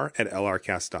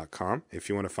lr@lrcast.com if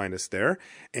you want to find us there.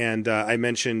 And I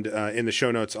mentioned in the show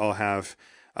notes, I'll have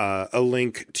a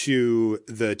link to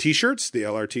the t-shirts, the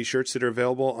LR t-shirts that are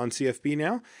available on CFB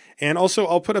now. And also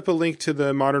I'll put up a link to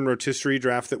the Modern Rotisserie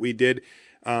draft that we did.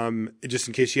 Just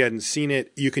in case you hadn't seen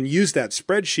it, you can use that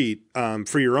spreadsheet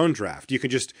for your own draft. You can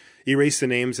just erase the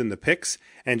names and the picks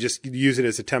and just use it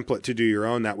as a template to do your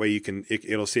own. That way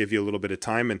it'll save you a little bit of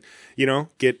time, and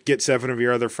get 7 of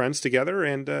your other friends together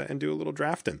and do a little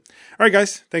drafting. All right,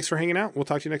 guys, thanks for hanging out. We'll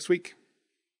talk to you next week.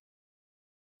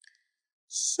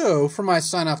 So for my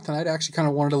sign off tonight, I actually kind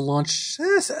of wanted to launch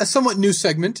a somewhat new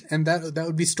segment, and that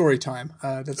would be story time.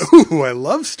 Ooh, I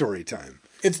love story time.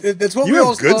 It's what you we have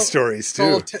all good stories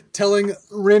too. Telling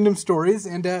random stories,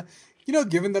 and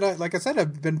given that like I said,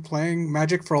 I've been playing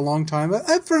Magic for a long time,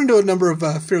 I've run into a number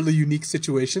of fairly unique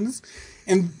situations,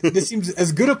 and this seems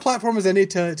as good a platform as any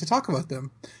to talk about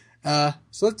them.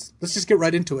 So let's just get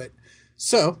right into it.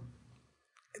 So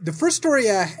the first story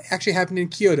actually happened in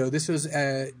Kyoto. This was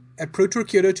at Pro Tour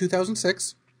Kyoto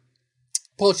 2006.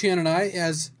 Paul Chan and I,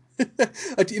 as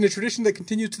in a tradition that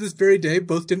continues to this very day,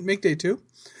 both didn't make day 2.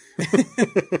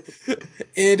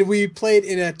 And we played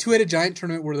in a 2-headed giant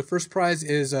tournament where the first prize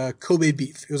is Kobe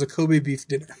beef. It was a Kobe beef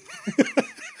dinner.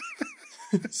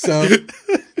 So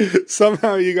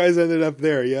somehow you guys ended up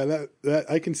there. Yeah, that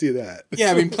I can see that.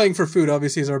 Yeah, I mean, playing for food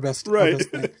obviously is our best. Right. Our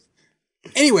best thing.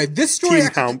 Anyway, this story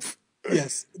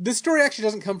Yes, this story actually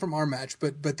doesn't come from our match,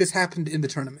 but this happened in the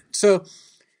tournament. So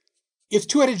it's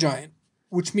 2-headed giant,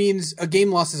 which means a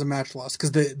game loss is a match loss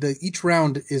because the each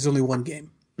round is only one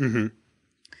game. Mm-hmm.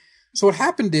 So what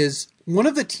happened is one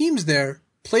of the teams there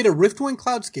played a Riftwing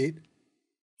Cloudskate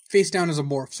face down as a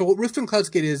morph. So what Riftwing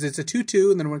Cloudskate is, it's a 2/2,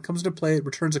 and then when it comes into play, it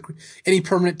returns any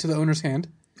permanent to the owner's hand.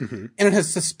 and it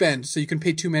has suspend, so you can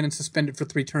pay 2 mana and suspend it for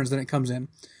 3 turns, then it comes in.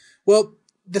 Well,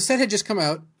 the set had just come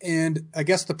out, and I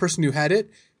guess the person who had it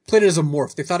played it as a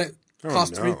morph. They thought it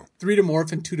cost three to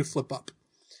morph and 2 to flip up.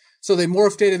 So they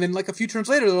morphed it, and then like a few turns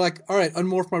later, they're like, all right,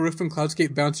 unmorph my Riftwind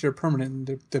Cloudscape, bounce your permanent.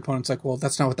 And the opponent's like, well,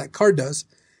 that's not what that card does.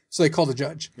 So they call the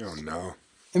judge. Oh, no.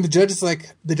 And the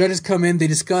judges come in, they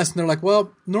discuss, and they're like,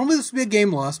 well, normally this would be a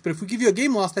game loss, but if we give you a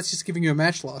game loss, that's just giving you a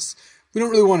match loss. We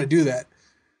don't really want to do that.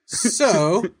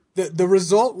 So the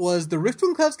result was the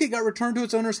Riftwind Cloudscape got returned to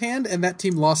its owner's hand, and that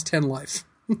team lost 10 life.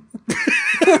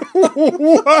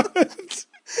 What?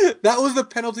 That was the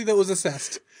penalty that was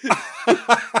assessed.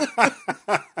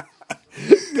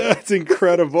 That's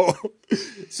incredible.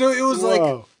 So it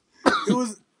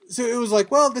was it was like,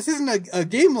 well, this isn't a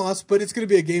game loss, but it's going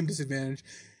to be a game disadvantage.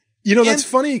 You know, that's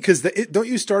funny because don't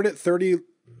you start at 30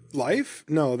 life?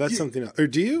 No, that's something else. Or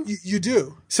do you? You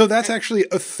do. So that's actually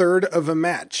a third of a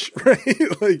match,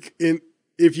 right? Like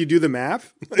if you do the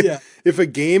math, yeah. If a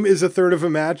game is a third of a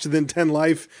match, then 10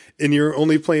 life and you're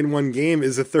only playing one game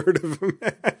is a third of a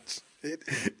match.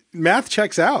 Math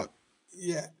checks out.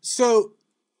 Yeah. So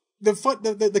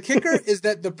the kicker is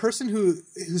that the person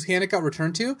whose hand it got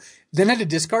returned to then had to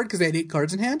discard because they had 8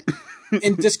 cards in hand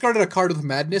and discarded a card with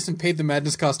madness and paid the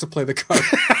madness cost to play the card.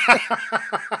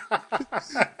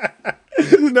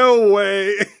 No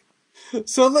way.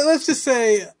 So let's just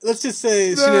say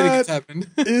shenanigans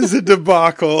happened. Is a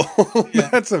debacle. Yeah.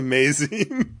 That's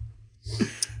amazing.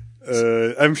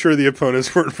 I'm sure the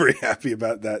opponents weren't very happy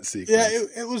about that sequence.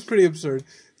 Yeah, it was pretty absurd.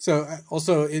 So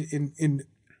also in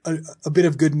a bit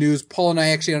of good news, Paul and I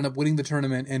actually ended up winning the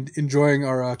tournament and enjoying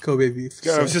our Kobe beef.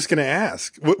 God, I was just going to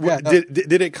ask.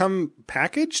 Did it come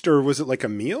packaged or was it like a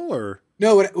meal or?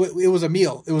 No, it was a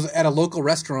meal. It was at a local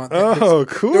restaurant. Oh,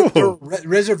 cool. There were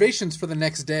reservations for the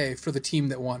next day for the team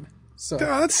that won. So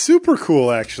that's super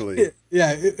cool, actually.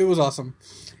 Yeah, it was awesome.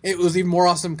 It was even more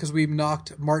awesome because we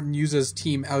knocked Martin Yuza's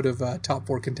team out of top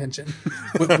 4 contention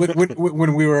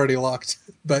when we were already locked.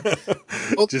 But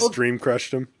just dream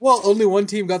crushed them. Well, only one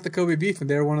team got the Kobe beef, and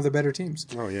they were one of the better teams.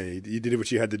 Oh yeah, you did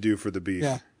what you had to do for the beef.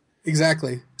 Yeah,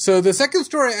 exactly. So the second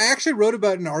story I actually wrote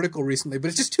about in an article recently, but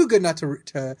it's just too good not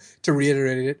to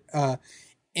reiterate it.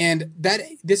 And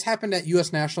this happened at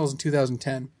U.S. Nationals in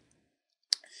 2010.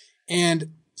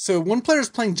 And so one player is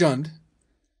playing Jund,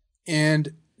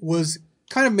 and was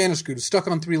kind of mana screwed, stuck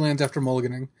on 3 lands after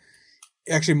mulliganing.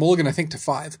 Actually, mulligan, I think, to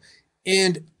 5.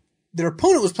 And their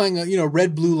opponent was playing a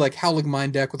red-blue, like, Howling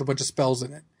Mind deck with a bunch of spells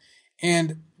in it.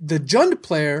 And the Jund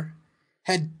player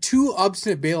had 2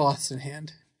 Obstinate Baloths in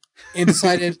hand and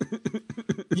decided,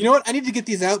 you know what, I need to get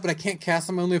these out, but I can't cast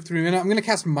them. I only have 3 mana. I'm going to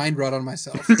cast Mind Rot on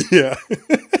myself. Yeah.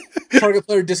 Target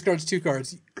player discards 2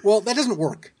 cards. Well, that doesn't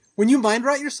work. When you Mind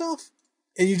Rot yourself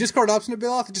and you discard Obstinate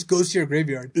Baloth, it just goes to your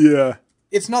graveyard. Yeah.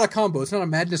 It's not a combo. It's not a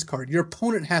madness card. Your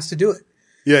opponent has to do it.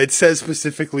 Yeah, it says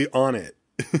specifically on it.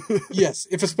 Yes,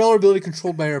 if a spell or ability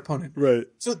controlled by your opponent. Right.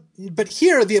 So, but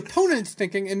here, the opponent's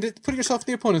thinking, and put yourself in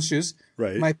the opponent's shoes.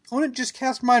 Right. My opponent just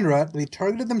cast Mind Rot. They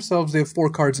targeted themselves. They have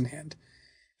 4 cards in hand.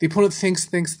 The opponent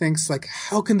thinks, like,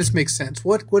 how can this make sense?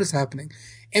 What is happening?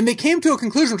 And they came to a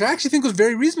conclusion, which I actually think was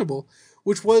very reasonable,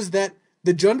 which was that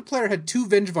the Jund player had 2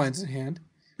 Vengevines in hand.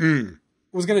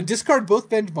 Was going to discard both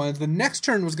Vengevines. The next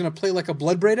turn was going to play like a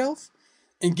Bloodbraid Elf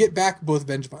and get back both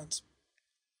Vengevines.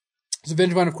 So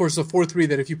Vengevine, of course, is a 4/3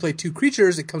 that if you play 2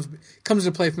 creatures, it comes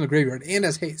into play from the graveyard and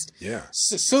has haste. Yeah.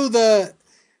 So the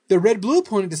red-blue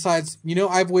opponent decides,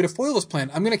 I have a way to foil this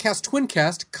plan. I'm going to cast Twin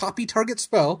Cast, copy target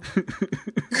spell,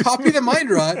 copy the Mind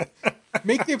Rot,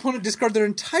 make the opponent discard their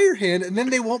entire hand, and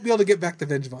then they won't be able to get back the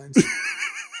Vengevines.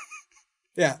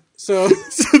 Yeah, so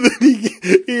then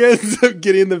he ends up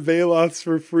getting the Baloths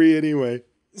for free anyway.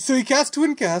 So he casts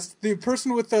Twin Cast. The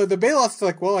person with the Baloths is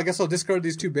like, well, I guess I'll discard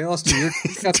these 2 Baloths to you.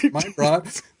 He casts Mind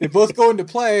Rot. They both go into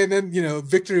play, and then,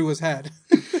 victory was had.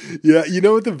 Yeah, you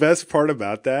know what the best part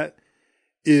about that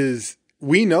is?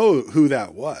 We know who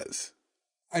that was.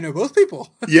 I know both people.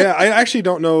 Yeah, I actually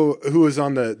don't know who was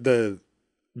on the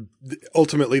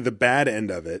ultimately the bad end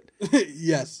of it.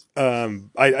 Yes.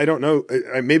 I don't know.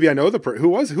 Maybe I know who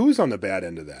was on the bad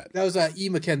end of that. That was E.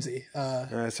 McKenzie.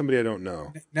 Somebody I don't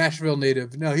know. Nashville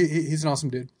native. No, he's an awesome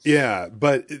dude. Yeah,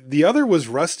 but the other was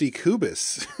Rusty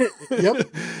Kubis.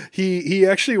 Yep. He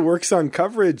actually works on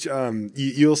coverage.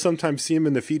 You'll sometimes see him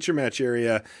in the feature match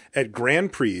area at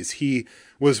Grand Prix. He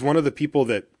was one of the people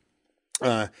that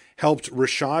helped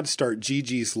Rashad start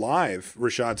GG's Live,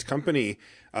 Rashad's company,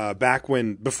 back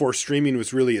before streaming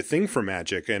was really a thing for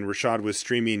Magic, and Rashad was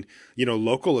streaming,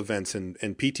 local events and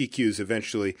PTQs.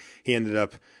 Eventually, he ended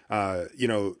up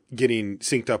getting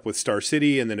synced up with Star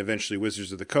City and then eventually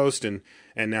Wizards of the Coast. And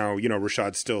now,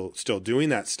 Rashad's still doing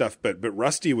that stuff. But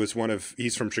Rusty was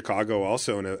he's from Chicago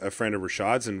also, and a friend of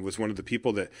Rashad's, and was one of the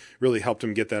people that really helped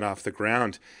him get that off the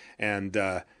ground. And,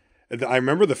 I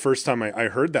remember the first time I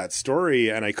heard that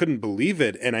story and I couldn't believe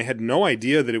it. And I had no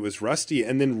idea that it was Rusty.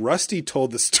 And then Rusty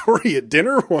told the story at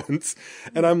dinner once.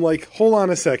 And I'm like, hold on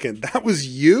a second. That was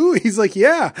you? He's like,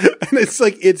 yeah. And it's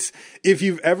like, if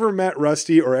you've ever met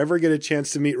Rusty or ever get a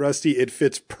chance to meet Rusty, it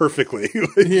fits perfectly.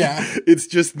 Yeah. It's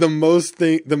just the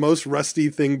most Rusty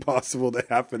thing possible to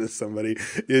happen to somebody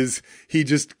is he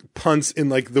just punts in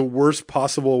like the worst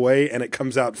possible way and it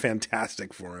comes out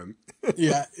fantastic for him.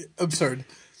 Yeah. Absurd.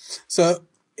 So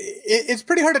it's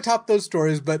pretty hard to top those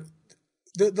stories, but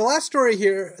the last story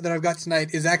here that I've got tonight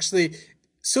is actually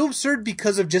so absurd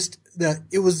because of just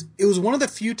it was one of the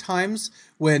few times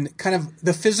when kind of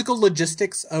the physical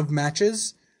logistics of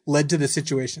matches led to the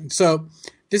situation. So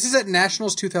this is at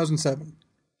Nationals 2007.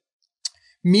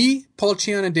 Me, Paul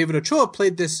Cheon, and David Ochoa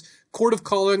played this Court of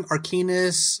Calling,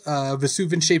 Arcanus,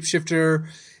 Vesuvian Shapeshifter,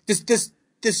 this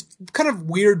kind of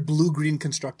weird blue-green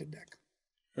constructed deck.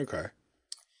 Okay.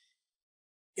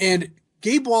 And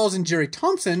Gabe Walls and Jerry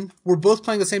Thompson were both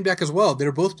playing the same deck as well. They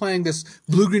were both playing this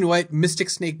blue-green-white Mystic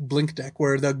Snake Blink deck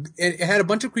where it had a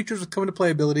bunch of creatures with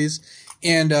come-into-play abilities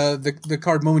and the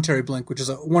card Momentary Blink, which is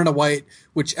a 1 and a white,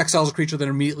 which exiles a creature that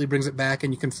immediately brings it back,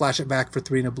 and you can flash it back for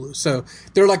 3 and a blue. So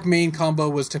their main combo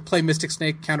was to play Mystic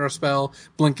Snake, counter a spell,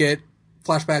 blink it,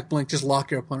 flashback, blink, just lock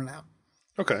your opponent out.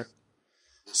 Okay.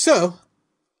 So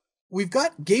we've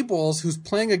got Gabe Walls who's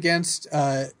playing against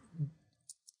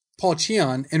Paul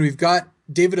Cheon, and we've got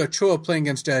David Ochoa playing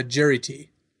against Jerry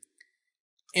T.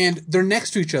 And they're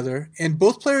next to each other, and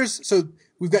both players, so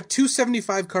we've got 2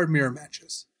 75-card mirror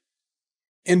matches.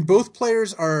 And both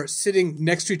players are sitting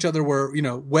next to each other where,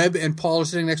 Webb and Paul are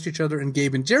sitting next to each other, and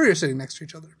Gabe and Jerry are sitting next to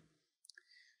each other.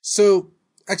 So,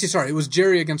 actually, sorry, it was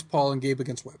Jerry against Paul and Gabe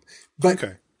against Webb. But,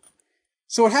 okay.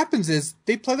 So what happens is,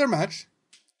 they play their match,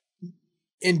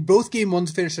 and both game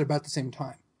ones finish at about the same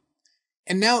time.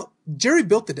 And now Jerry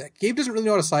built the deck. Gabe doesn't really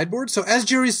know how to sideboard. So as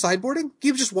Jerry's sideboarding,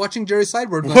 Gabe's just watching Jerry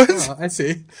sideboard. What? Like, oh, I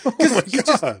see.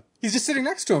 He's just sitting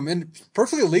next to him, and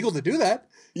perfectly illegal to do that.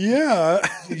 Yeah.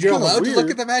 You're allowed to look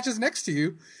at the matches next to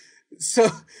you. So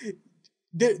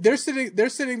they're sitting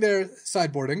there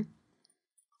sideboarding.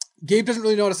 Gabe doesn't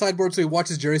really know how to sideboard, so he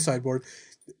watches Jerry sideboard.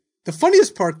 The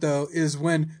funniest part, though, is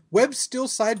when Webb's still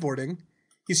sideboarding,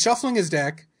 he's shuffling his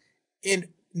deck, and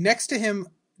next to him,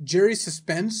 Jerry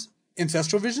suspends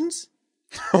Ancestral Visions.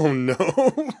 Oh,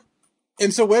 no.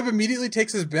 And so Webb immediately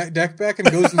takes his deck back and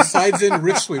goes and sides in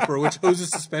Rich Sweeper, which hoses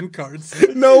suspend cards.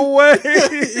 No way!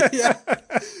 Yeah.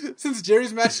 Since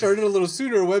Jerry's match started a little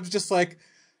sooner, Webb's just like,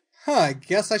 I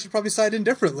guess I should probably side in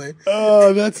differently.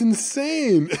 Oh, that's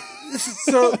insane.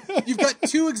 So you've got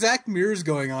 2 exact mirrors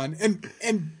going on,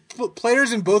 and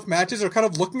players in both matches are kind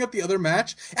of looking at the other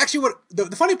match. Actually, what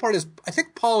the funny part is, I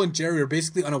think Paul and Jerry are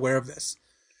basically unaware of this.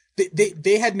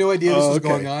 They had no idea this was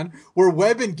going on. Where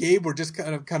Webb and Gabe were just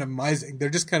kind of mising. They're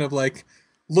just kind of like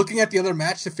looking at the other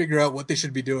match to figure out what they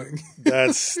should be doing.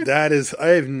 that is I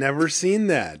have never seen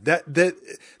that. That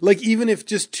like even if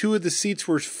just 2 of the seats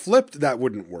were flipped, that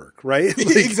wouldn't work, right?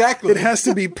 Like, exactly. It has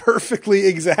to be perfectly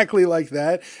exactly like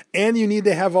that. And you need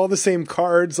to have all the same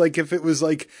cards. Like if it was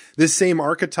like the same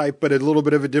archetype but a little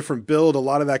bit of a different build, a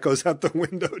lot of that goes out the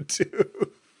window too.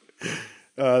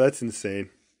 That's insane.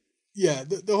 Yeah,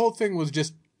 the whole thing was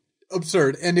just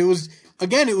absurd. And it was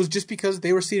just because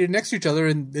they were seated next to each other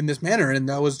in this manner, and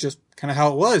that was just kind of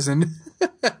how it was. And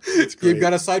Gabe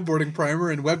got a sideboarding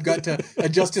primer, and Webb got to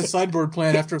adjust his sideboard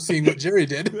plan after seeing what Jerry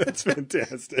did. That's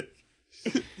fantastic.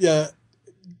 Yeah.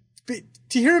 But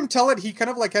to hear him tell it, he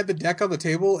kind of like had the deck on the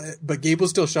table, but Gabe was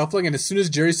still shuffling, and as soon as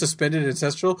Jerry suspended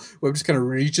Ancestral, Webb just kind of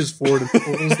reaches forward and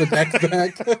pulls the deck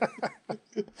back.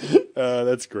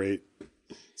 That's great.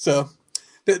 So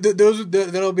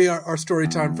that'll be our story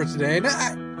time for today.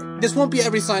 And this won't be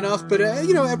every sign off, but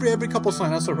every couple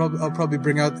sign offs, I'll probably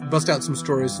bust out some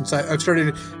stories since I've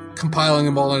started compiling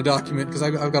them all in a document because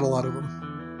I've got a lot of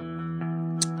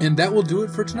them. And that will do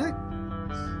it for tonight.